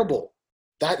incredible.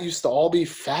 That used to all be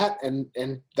fat, and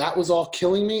that was all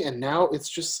killing me, and now it's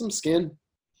just some skin.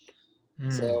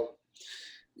 So,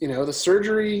 the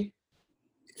surgery,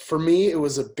 for me, it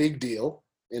was a big deal.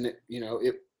 And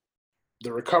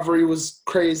the recovery was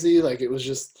crazy. It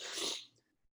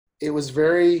was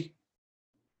very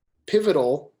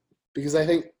pivotal because I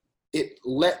think it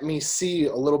let me see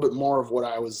a little bit more of what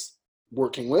I was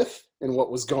working with and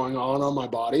what was going on my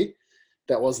body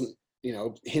that wasn't,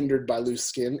 hindered by loose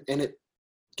skin. And it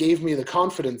gave me the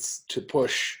confidence to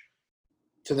push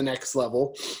to the next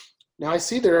level. Now I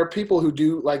see there are people who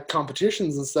do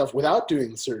competitions and stuff without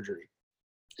doing surgery.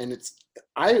 And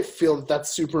I feel that that's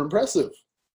super impressive.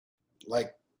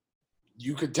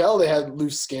 You could tell they had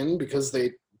loose skin because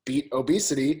they beat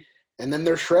obesity, and then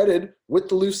they're shredded with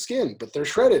the loose skin, but they're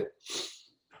shredded.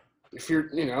 If you're,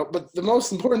 but the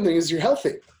most important thing is you're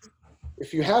healthy.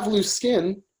 If you have loose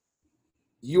skin,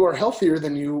 you are healthier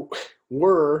than you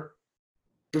were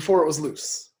before it was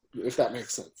loose, if that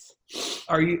makes sense.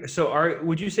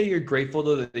 Would you say you're grateful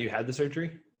though that you had the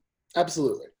surgery?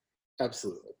 Absolutely.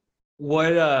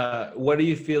 What do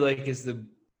you feel like is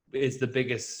the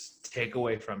biggest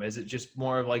takeaway from it? Is it just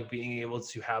more of being able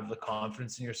to have the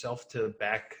confidence in yourself to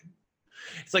back?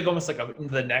 It's almost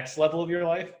the next level of your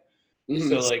life. Mm-hmm.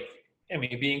 So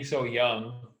being so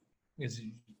young,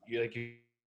 you're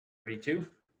 32?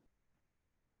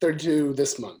 32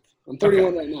 this month. I'm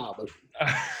 31 right now, but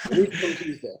a week from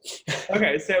Tuesday.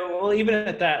 Okay, so even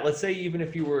at that, let's say even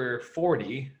if you were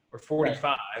 40 or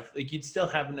 45, right, you'd still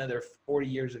have another 40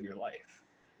 years of your life.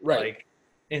 Right.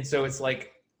 And so it's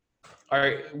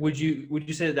would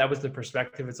you say that was the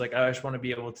perspective? It's I just want to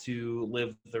be able to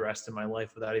live the rest of my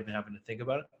life without even having to think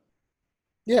about it?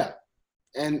 Yeah.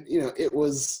 And, it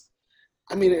was,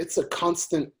 it's a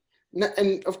constant,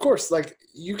 and of course,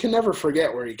 you can never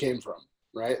forget where you came from,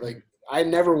 right? I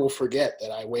never will forget that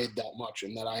I weighed that much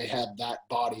and that I had that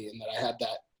body and that I had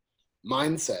that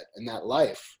mindset and that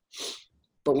life.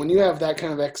 But when you have that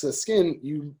kind of excess skin,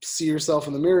 you see yourself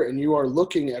in the mirror and you are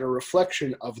looking at a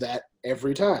reflection of that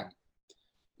every time.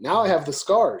 Now I have the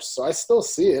scars, so I still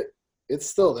see it. It's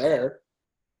still there.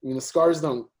 The scars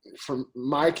don't, for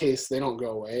my case, they don't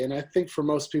go away. And I think for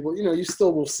most people, you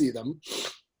still will see them.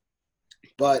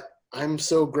 But I'm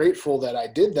so grateful that I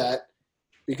did that,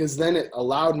 because then it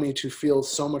allowed me to feel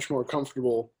so much more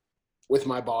comfortable with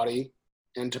my body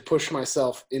and to push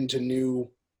myself into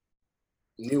new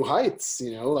heights.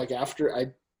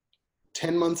 After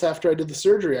 10 months after I did the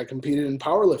surgery, I competed in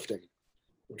powerlifting,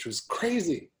 which was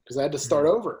crazy because I had to start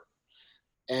over.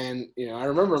 And, I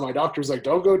remember my doctor's like,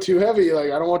 don't go too heavy. I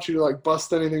don't want you to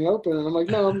bust anything open. And I'm like,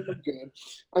 no, I'm good.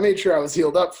 I made sure I was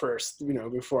healed up first,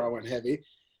 before I went heavy.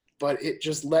 But it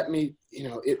just let me,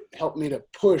 it helped me to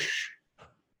push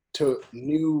to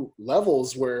new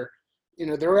levels where,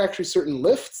 there were actually certain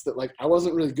lifts that I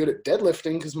wasn't really good at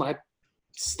deadlifting because my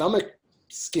stomach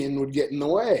skin would get in the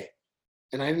way.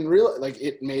 And I didn't realize,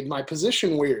 it made my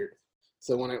position weird.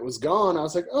 So when it was gone, I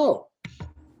was like, oh,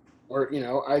 Or,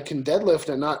 I can deadlift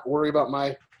and not worry about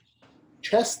my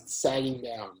chest sagging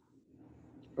down.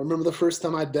 I remember the first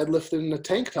time I deadlifted in a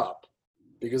tank top,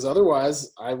 because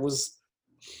otherwise I was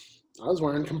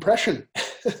wearing compression.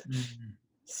 Mhm.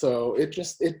 So it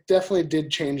definitely did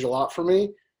change a lot for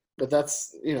me. But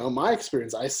that's, my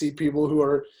experience. I see people who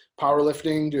are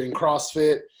powerlifting, doing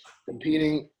CrossFit,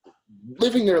 competing,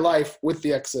 living their life with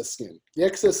the excess skin. The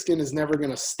excess skin is never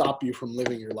going to stop you from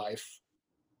living your life.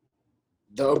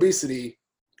 The obesity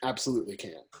absolutely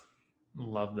can.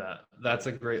 Love that. That's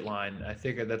a great line. I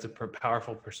think that's a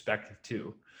powerful perspective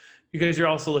too, because you're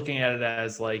also looking at it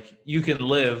as like you can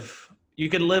live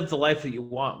the life that you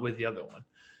want with the other one.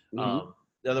 Mm-hmm.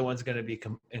 The other one's going to be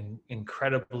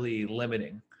incredibly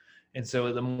limiting, and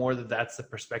so the more that's the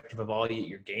perspective of all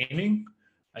you're gaining,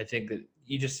 I think that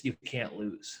you can't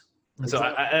lose. And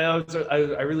Exactly. so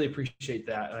I really appreciate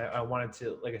that. And I wanted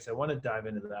to, like I said, I want to dive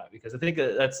into that because I think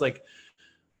that's like,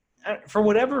 for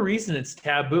whatever reason, it's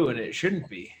taboo and it shouldn't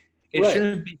be. It Right.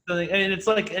 shouldn't be something. And it's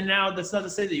like, and now that's not to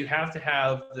say that you have to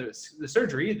have the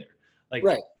surgery either. Like,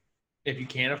 Right. if you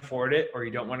can't afford it or you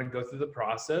don't want to go through the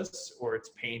process or it's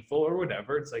painful or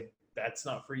whatever, it's like, that's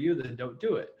not for you, then don't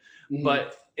do it. Mm-hmm.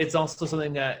 But it's also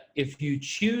something that if you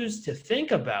choose to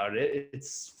think about it,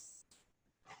 it's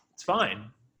fine.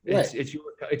 Right.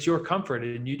 It's your comfort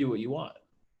and you do what you want.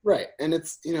 Right. And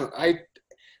it's, I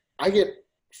get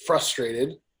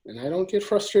frustrated, and I don't get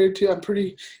frustrated too. I'm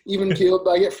pretty even keeled,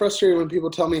 but I get frustrated when people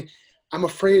tell me I'm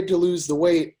afraid to lose the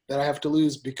weight that I have to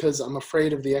lose because I'm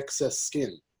afraid of the excess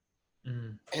skin.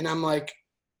 Mm. And I'm like,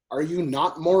 are you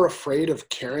not more afraid of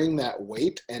carrying that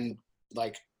weight and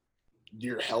like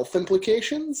your health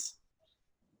implications?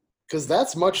 Because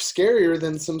that's much scarier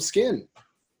than some skin.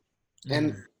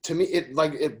 And to me,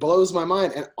 it blows my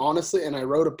mind. And honestly, and I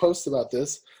wrote a post about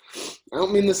this, I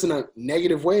don't mean this in a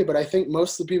negative way, but I think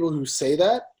most of the people who say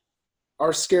that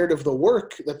are scared of the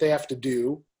work that they have to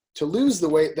do to lose the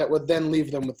weight that would then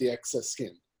leave them with the excess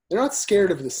skin. They're not scared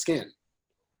of the skin,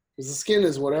 because the skin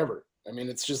is whatever. I mean,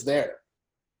 it's just there.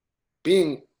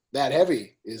 Being that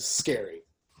heavy is scary,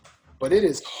 but it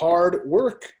is hard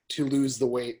work to lose the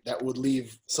weight that would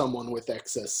leave someone with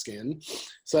excess skin.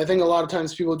 So I think a lot of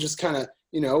times people just kind of,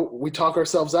 we talk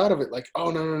ourselves out of it, like,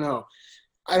 oh, no.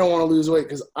 I don't want to lose weight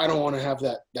because I don't want to have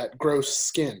that gross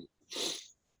skin.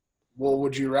 Well,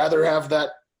 would you rather have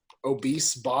that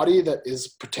obese body that is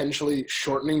potentially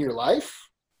shortening your life?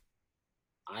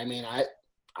 I mean,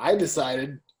 I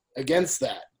decided against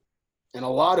that. And a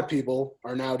lot of people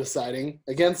are now deciding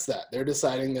against that. They're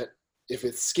deciding that if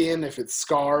it's skin, if it's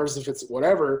scars, if it's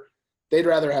whatever, they'd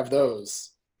rather have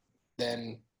those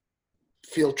than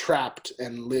feel trapped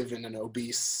and live in an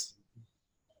obese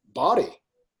body.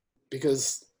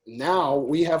 Because now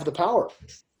we have the power,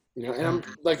 and I'm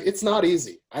like, it's not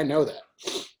easy. I know that.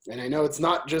 And I know it's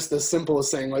not just as simple as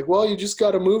saying like, well, you just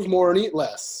got to move more and eat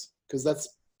less, because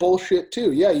that's bullshit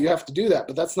too. Yeah, you have to do that,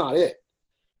 but that's not it.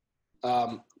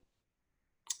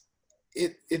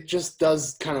 It just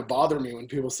does kind of bother me when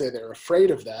people say they're afraid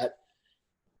of that.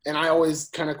 And I always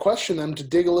kind of question them to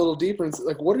dig a little deeper and say,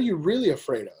 like, what are you really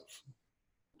afraid of?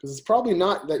 Because it's probably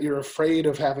not that you're afraid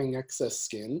of having excess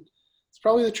skin. It's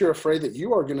probably that you're afraid that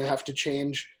you are going to have to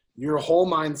change your whole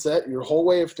mindset, your whole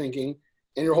way of thinking,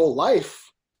 and your whole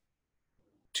life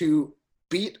to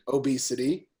beat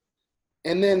obesity.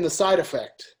 And then the side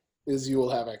effect is you will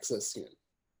have excess skin.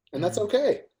 And that's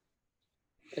okay.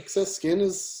 Excess skin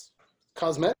is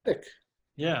cosmetic.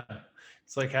 Yeah.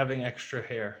 It's like having extra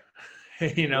hair.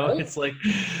 Right? It's like,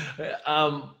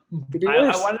 Could be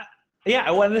worse.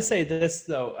 I wanted to say this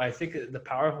though. I think the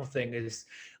powerful thing is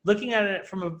looking at it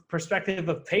from a perspective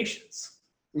of patience.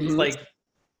 Mm-hmm. It's like,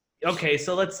 okay,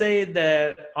 so let's say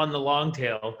that on the long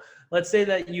tail, let's say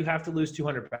that you have to lose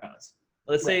 200 pounds.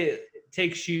 Let's say it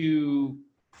takes you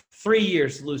 3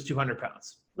 years to lose 200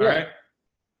 pounds. All right.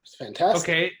 It's fantastic.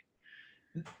 Okay.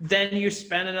 Then you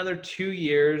spend another 2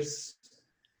 years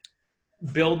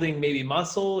building maybe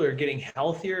muscle or getting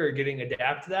healthier or getting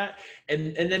adapt to that.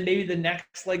 And then maybe the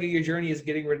next leg of your journey is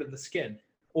getting rid of the skin,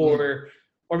 or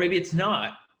maybe it's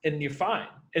not and you're fine.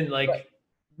 And like,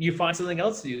 you find something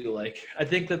else you like. I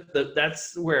think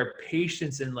that's where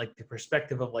patience and like the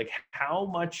perspective of like how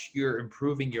much you're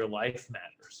improving your life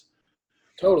matters.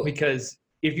 Totally. Because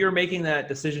if you're making that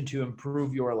decision to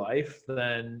improve your life,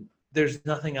 then there's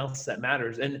nothing else that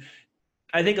matters. And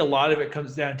I think a lot of it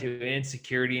comes down to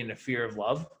insecurity and a fear of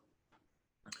love.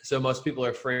 So most people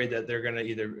are afraid that they're going to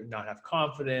either not have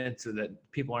confidence or that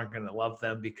people aren't going to love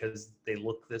them because they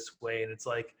look this way. And it's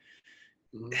like,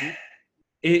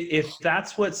 if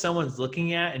that's what someone's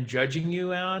looking at and judging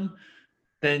you on,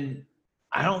 then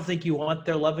I don't think you want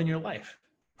their love in your life.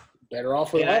 better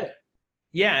off without it.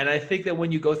 Yeah, and I think that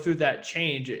when you go through that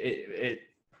change, it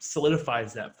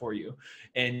solidifies that for you,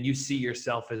 and you see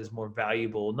yourself as more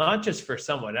valuable, not just for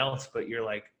someone else, but you're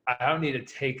like, I don't need to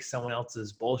take someone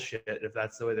else's bullshit if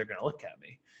that's the way they're going to look at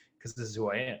me, because this is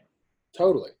who I am.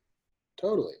 Totally.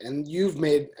 And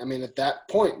at that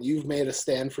point, you've made a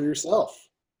stand for yourself.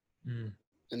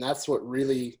 And that's what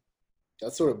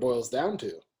it boils down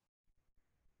to.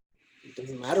 It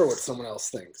doesn't matter what someone else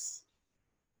thinks.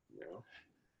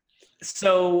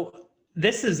 So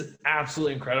this is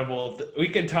absolutely incredible. We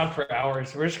can talk for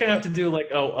hours. We're just gonna have to do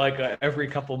every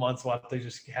couple months we'll have to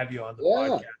just have you on the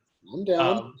podcast. I'm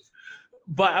down.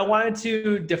 But I wanted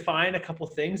to define a couple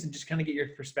things and just kind of get your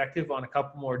perspective on a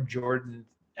couple more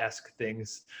Jordan-esque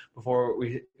things before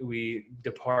we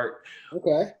depart. Okay.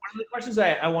 One of the questions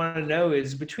I want to know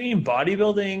is, between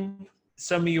bodybuilding,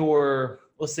 some of your,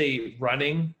 let's say,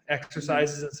 running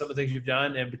exercises and some of the things you've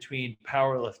done, and between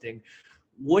powerlifting,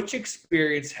 which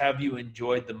experience have you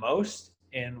enjoyed the most,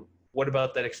 and what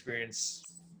about that experience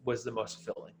was the most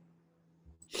fulfilling?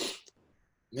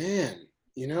 Man,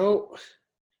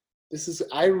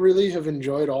 I really have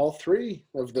enjoyed all three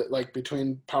of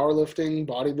between powerlifting,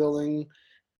 bodybuilding,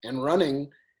 and running.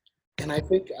 And I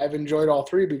think I've enjoyed all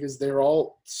three because they're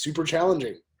all super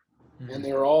challenging. And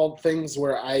they're all things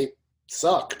where I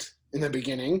sucked in the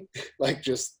beginning,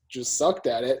 just sucked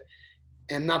at it.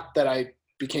 And not that I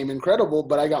became incredible,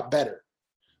 but I got better.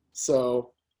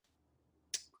 So,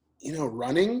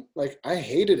 running, I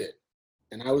hated it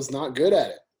and I was not good at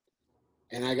it.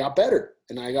 And I got better,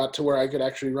 and I got to where I could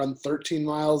actually run 13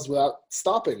 miles without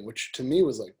stopping, which to me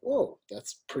was like, whoa,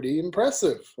 that's pretty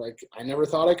impressive. I never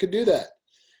thought I could do that.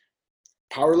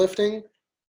 Powerlifting,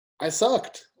 I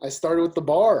sucked. I started with the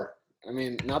bar.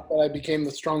 Not that I became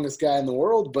the strongest guy in the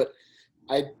world, but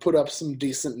I put up some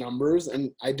decent numbers,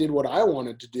 and I did what I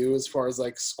wanted to do as far as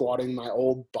squatting my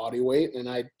old body weight, and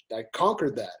I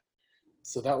conquered that.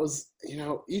 So that was,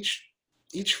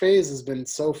 each phase has been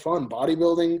so fun.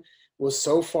 Bodybuilding was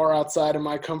so far outside of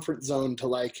my comfort zone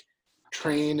to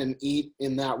train and eat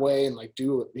in that way and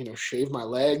do, shave my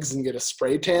legs and get a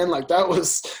spray tan. I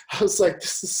was like,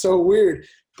 this is so weird.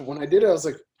 But when I did it, I was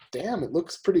like, damn, it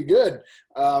looks pretty good.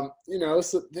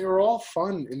 So they were all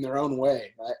fun in their own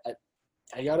way.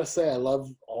 I gotta say, I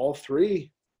love all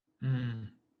three.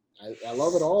 I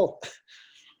love it all.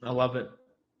 I love it.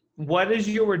 What is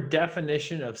your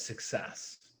definition of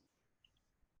success?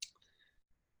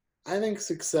 I think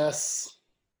success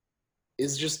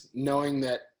is just knowing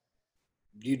that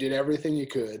you did everything you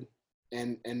could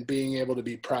and being able to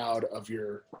be proud of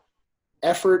your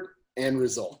effort and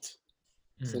result.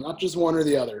 So not just one or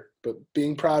the other, but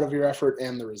being proud of your effort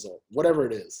and the result, whatever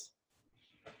it is.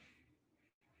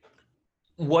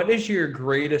 What is your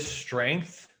greatest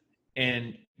strength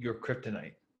and your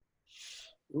kryptonite?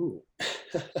 Ooh.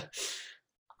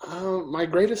 My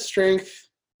greatest strength,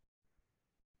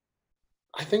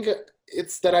 I think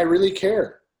it's that I really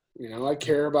care. I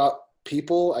care about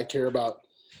people. I care about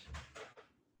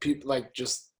people.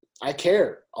 I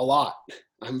care a lot.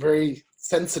 I'm very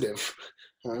sensitive.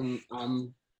 And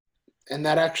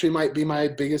that actually might be my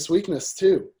biggest weakness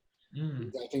too.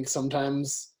 I think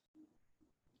sometimes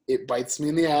it bites me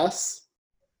in the ass,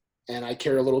 and I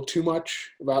care a little too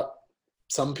much about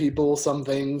some people, some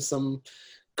things, some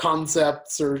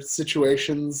concepts or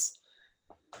situations.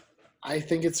 I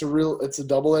think it's a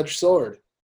double-edged sword.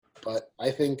 But I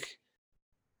think,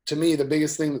 to me, the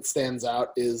biggest thing that stands out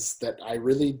is that I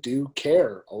really do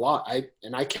care a lot.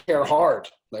 I care hard.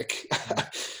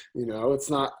 It's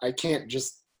not, I can't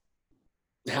just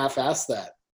half-ass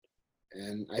that.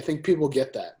 And I think people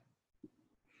get that.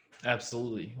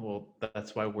 Absolutely. Well,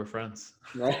 that's why we're friends.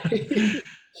 Right.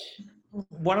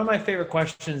 One of my favorite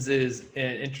questions is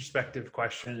an introspective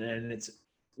question, and it's,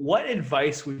 what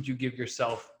advice would you give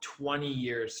yourself 20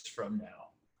 years from now?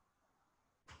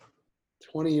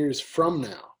 20 years from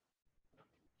now.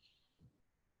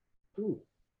 Ooh.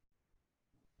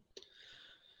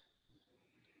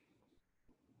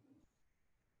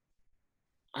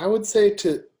 I would say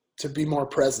to be more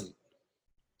present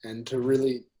and to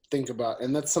really think about,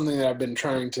 and that's something that I've been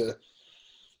trying to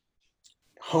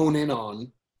hone in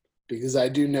on, because I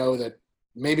do know that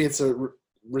maybe it's a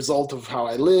result of how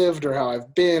I lived or how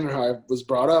I've been or how I was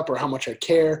brought up or how much I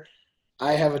care.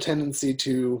 I have a tendency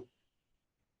to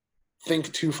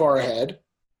think too far ahead,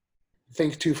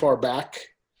 think too far back.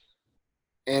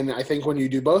 And I think when you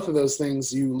do both of those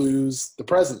things, you lose the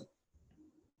present.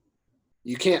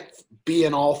 You can't be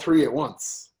in all three at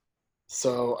once.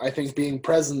 So I think being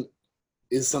present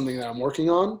is something that I'm working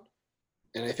on.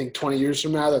 And I think 20 years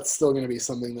from now, that's still going to be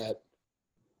something that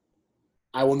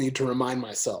I will need to remind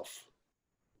myself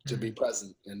to be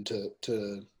present and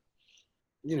to,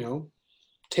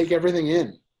 take everything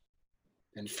in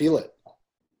and feel it.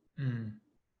 Mm.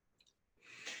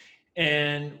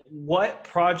 And what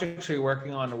projects are you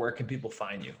working on, or where can people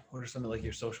find you? What are some of like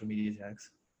your social media tags?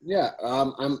 Yeah,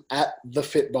 I'm at The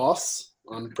Fit Boss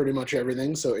on pretty much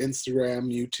everything. So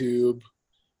Instagram, YouTube,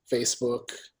 Facebook,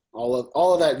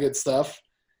 all of that good stuff.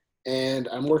 And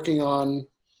I'm working on,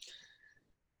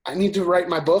 I need to write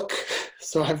my book.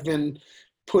 So I've been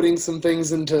putting some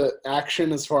things into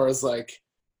action as far as like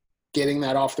getting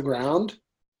that off the ground.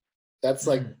 That's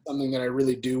like something that I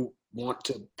really do want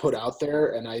to put out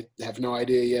there. And I have no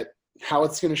idea yet how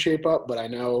it's going to shape up, but I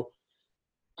know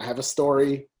I have a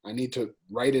story. I need to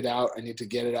write it out. I need to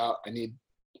get it out. I need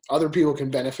other people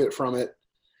can benefit from it.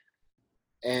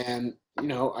 And,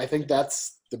 I think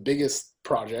that's the biggest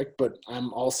project, but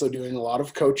I'm also doing a lot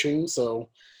of coaching. So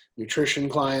nutrition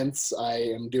clients, I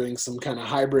am doing some kind of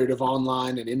hybrid of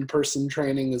online and in-person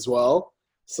training as well.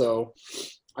 So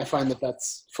I find that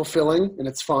that's fulfilling and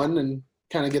it's fun and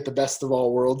kind of get the best of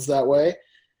all worlds that way.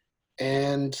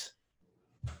 And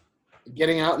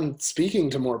getting out and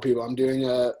speaking to more people. I'm doing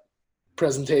a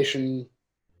presentation,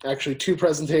 actually 2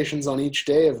 presentations on each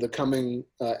day of the coming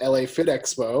LA Fit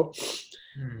Expo.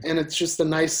 And it's just a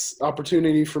nice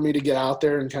opportunity for me to get out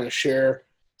there and kind of share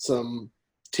some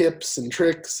tips and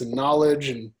tricks and knowledge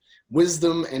and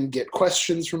wisdom and get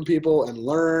questions from people and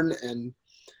learn. And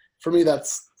for me,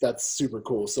 that's super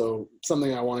cool. So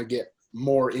something I want to get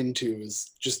more into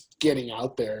is just getting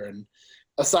out there. And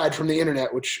aside from the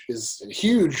internet, which is a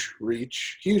huge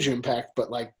reach, huge impact,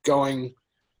 but like going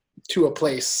to a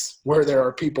place where there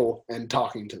are people and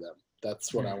talking to them.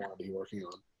 That's what I want to be working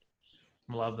on.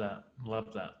 Love that.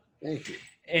 Love that. Thank you.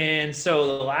 And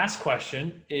so the last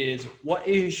question is, what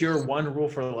is your one rule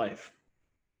for life?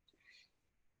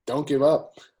 Don't give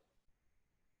up.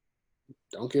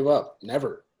 Don't give up.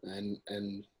 Never.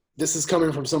 And this is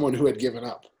coming from someone who had given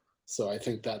up. So I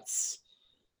think that's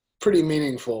pretty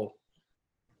meaningful.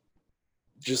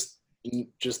 Just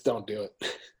don't do it.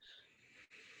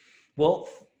 Well,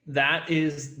 that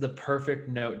is the perfect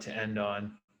note to end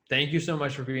on. Thank you so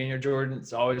much for being here, Jordan.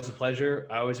 It's always a pleasure.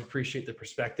 I always appreciate the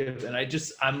perspective. And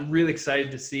I'm really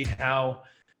excited to see how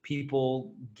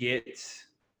people get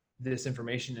this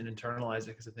information and internalize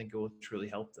it, because I think it will truly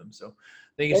help them. So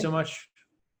thank you so much.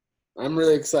 I'm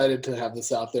really excited to have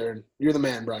this out there. And you're the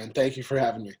man, Brian. Thank you for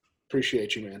having me.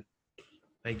 Appreciate you, man.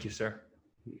 Thank you, sir.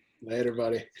 Later,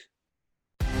 buddy.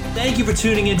 Thank you for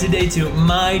tuning in today to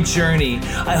My Journey.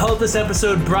 I hope this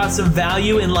episode brought some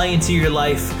value and light into your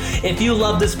life. If you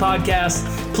love this podcast,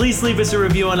 please leave us a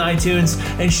review on iTunes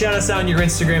and shout us out in your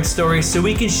Instagram stories so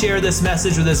we can share this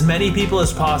message with as many people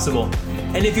as possible.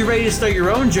 And if you're ready to start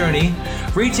your own journey,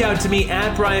 reach out to me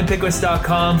at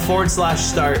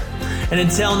brianpickwitz.com/start. And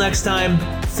until next time,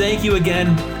 thank you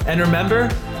again. And remember,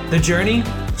 the journey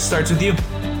starts with you.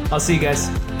 I'll see you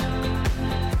guys.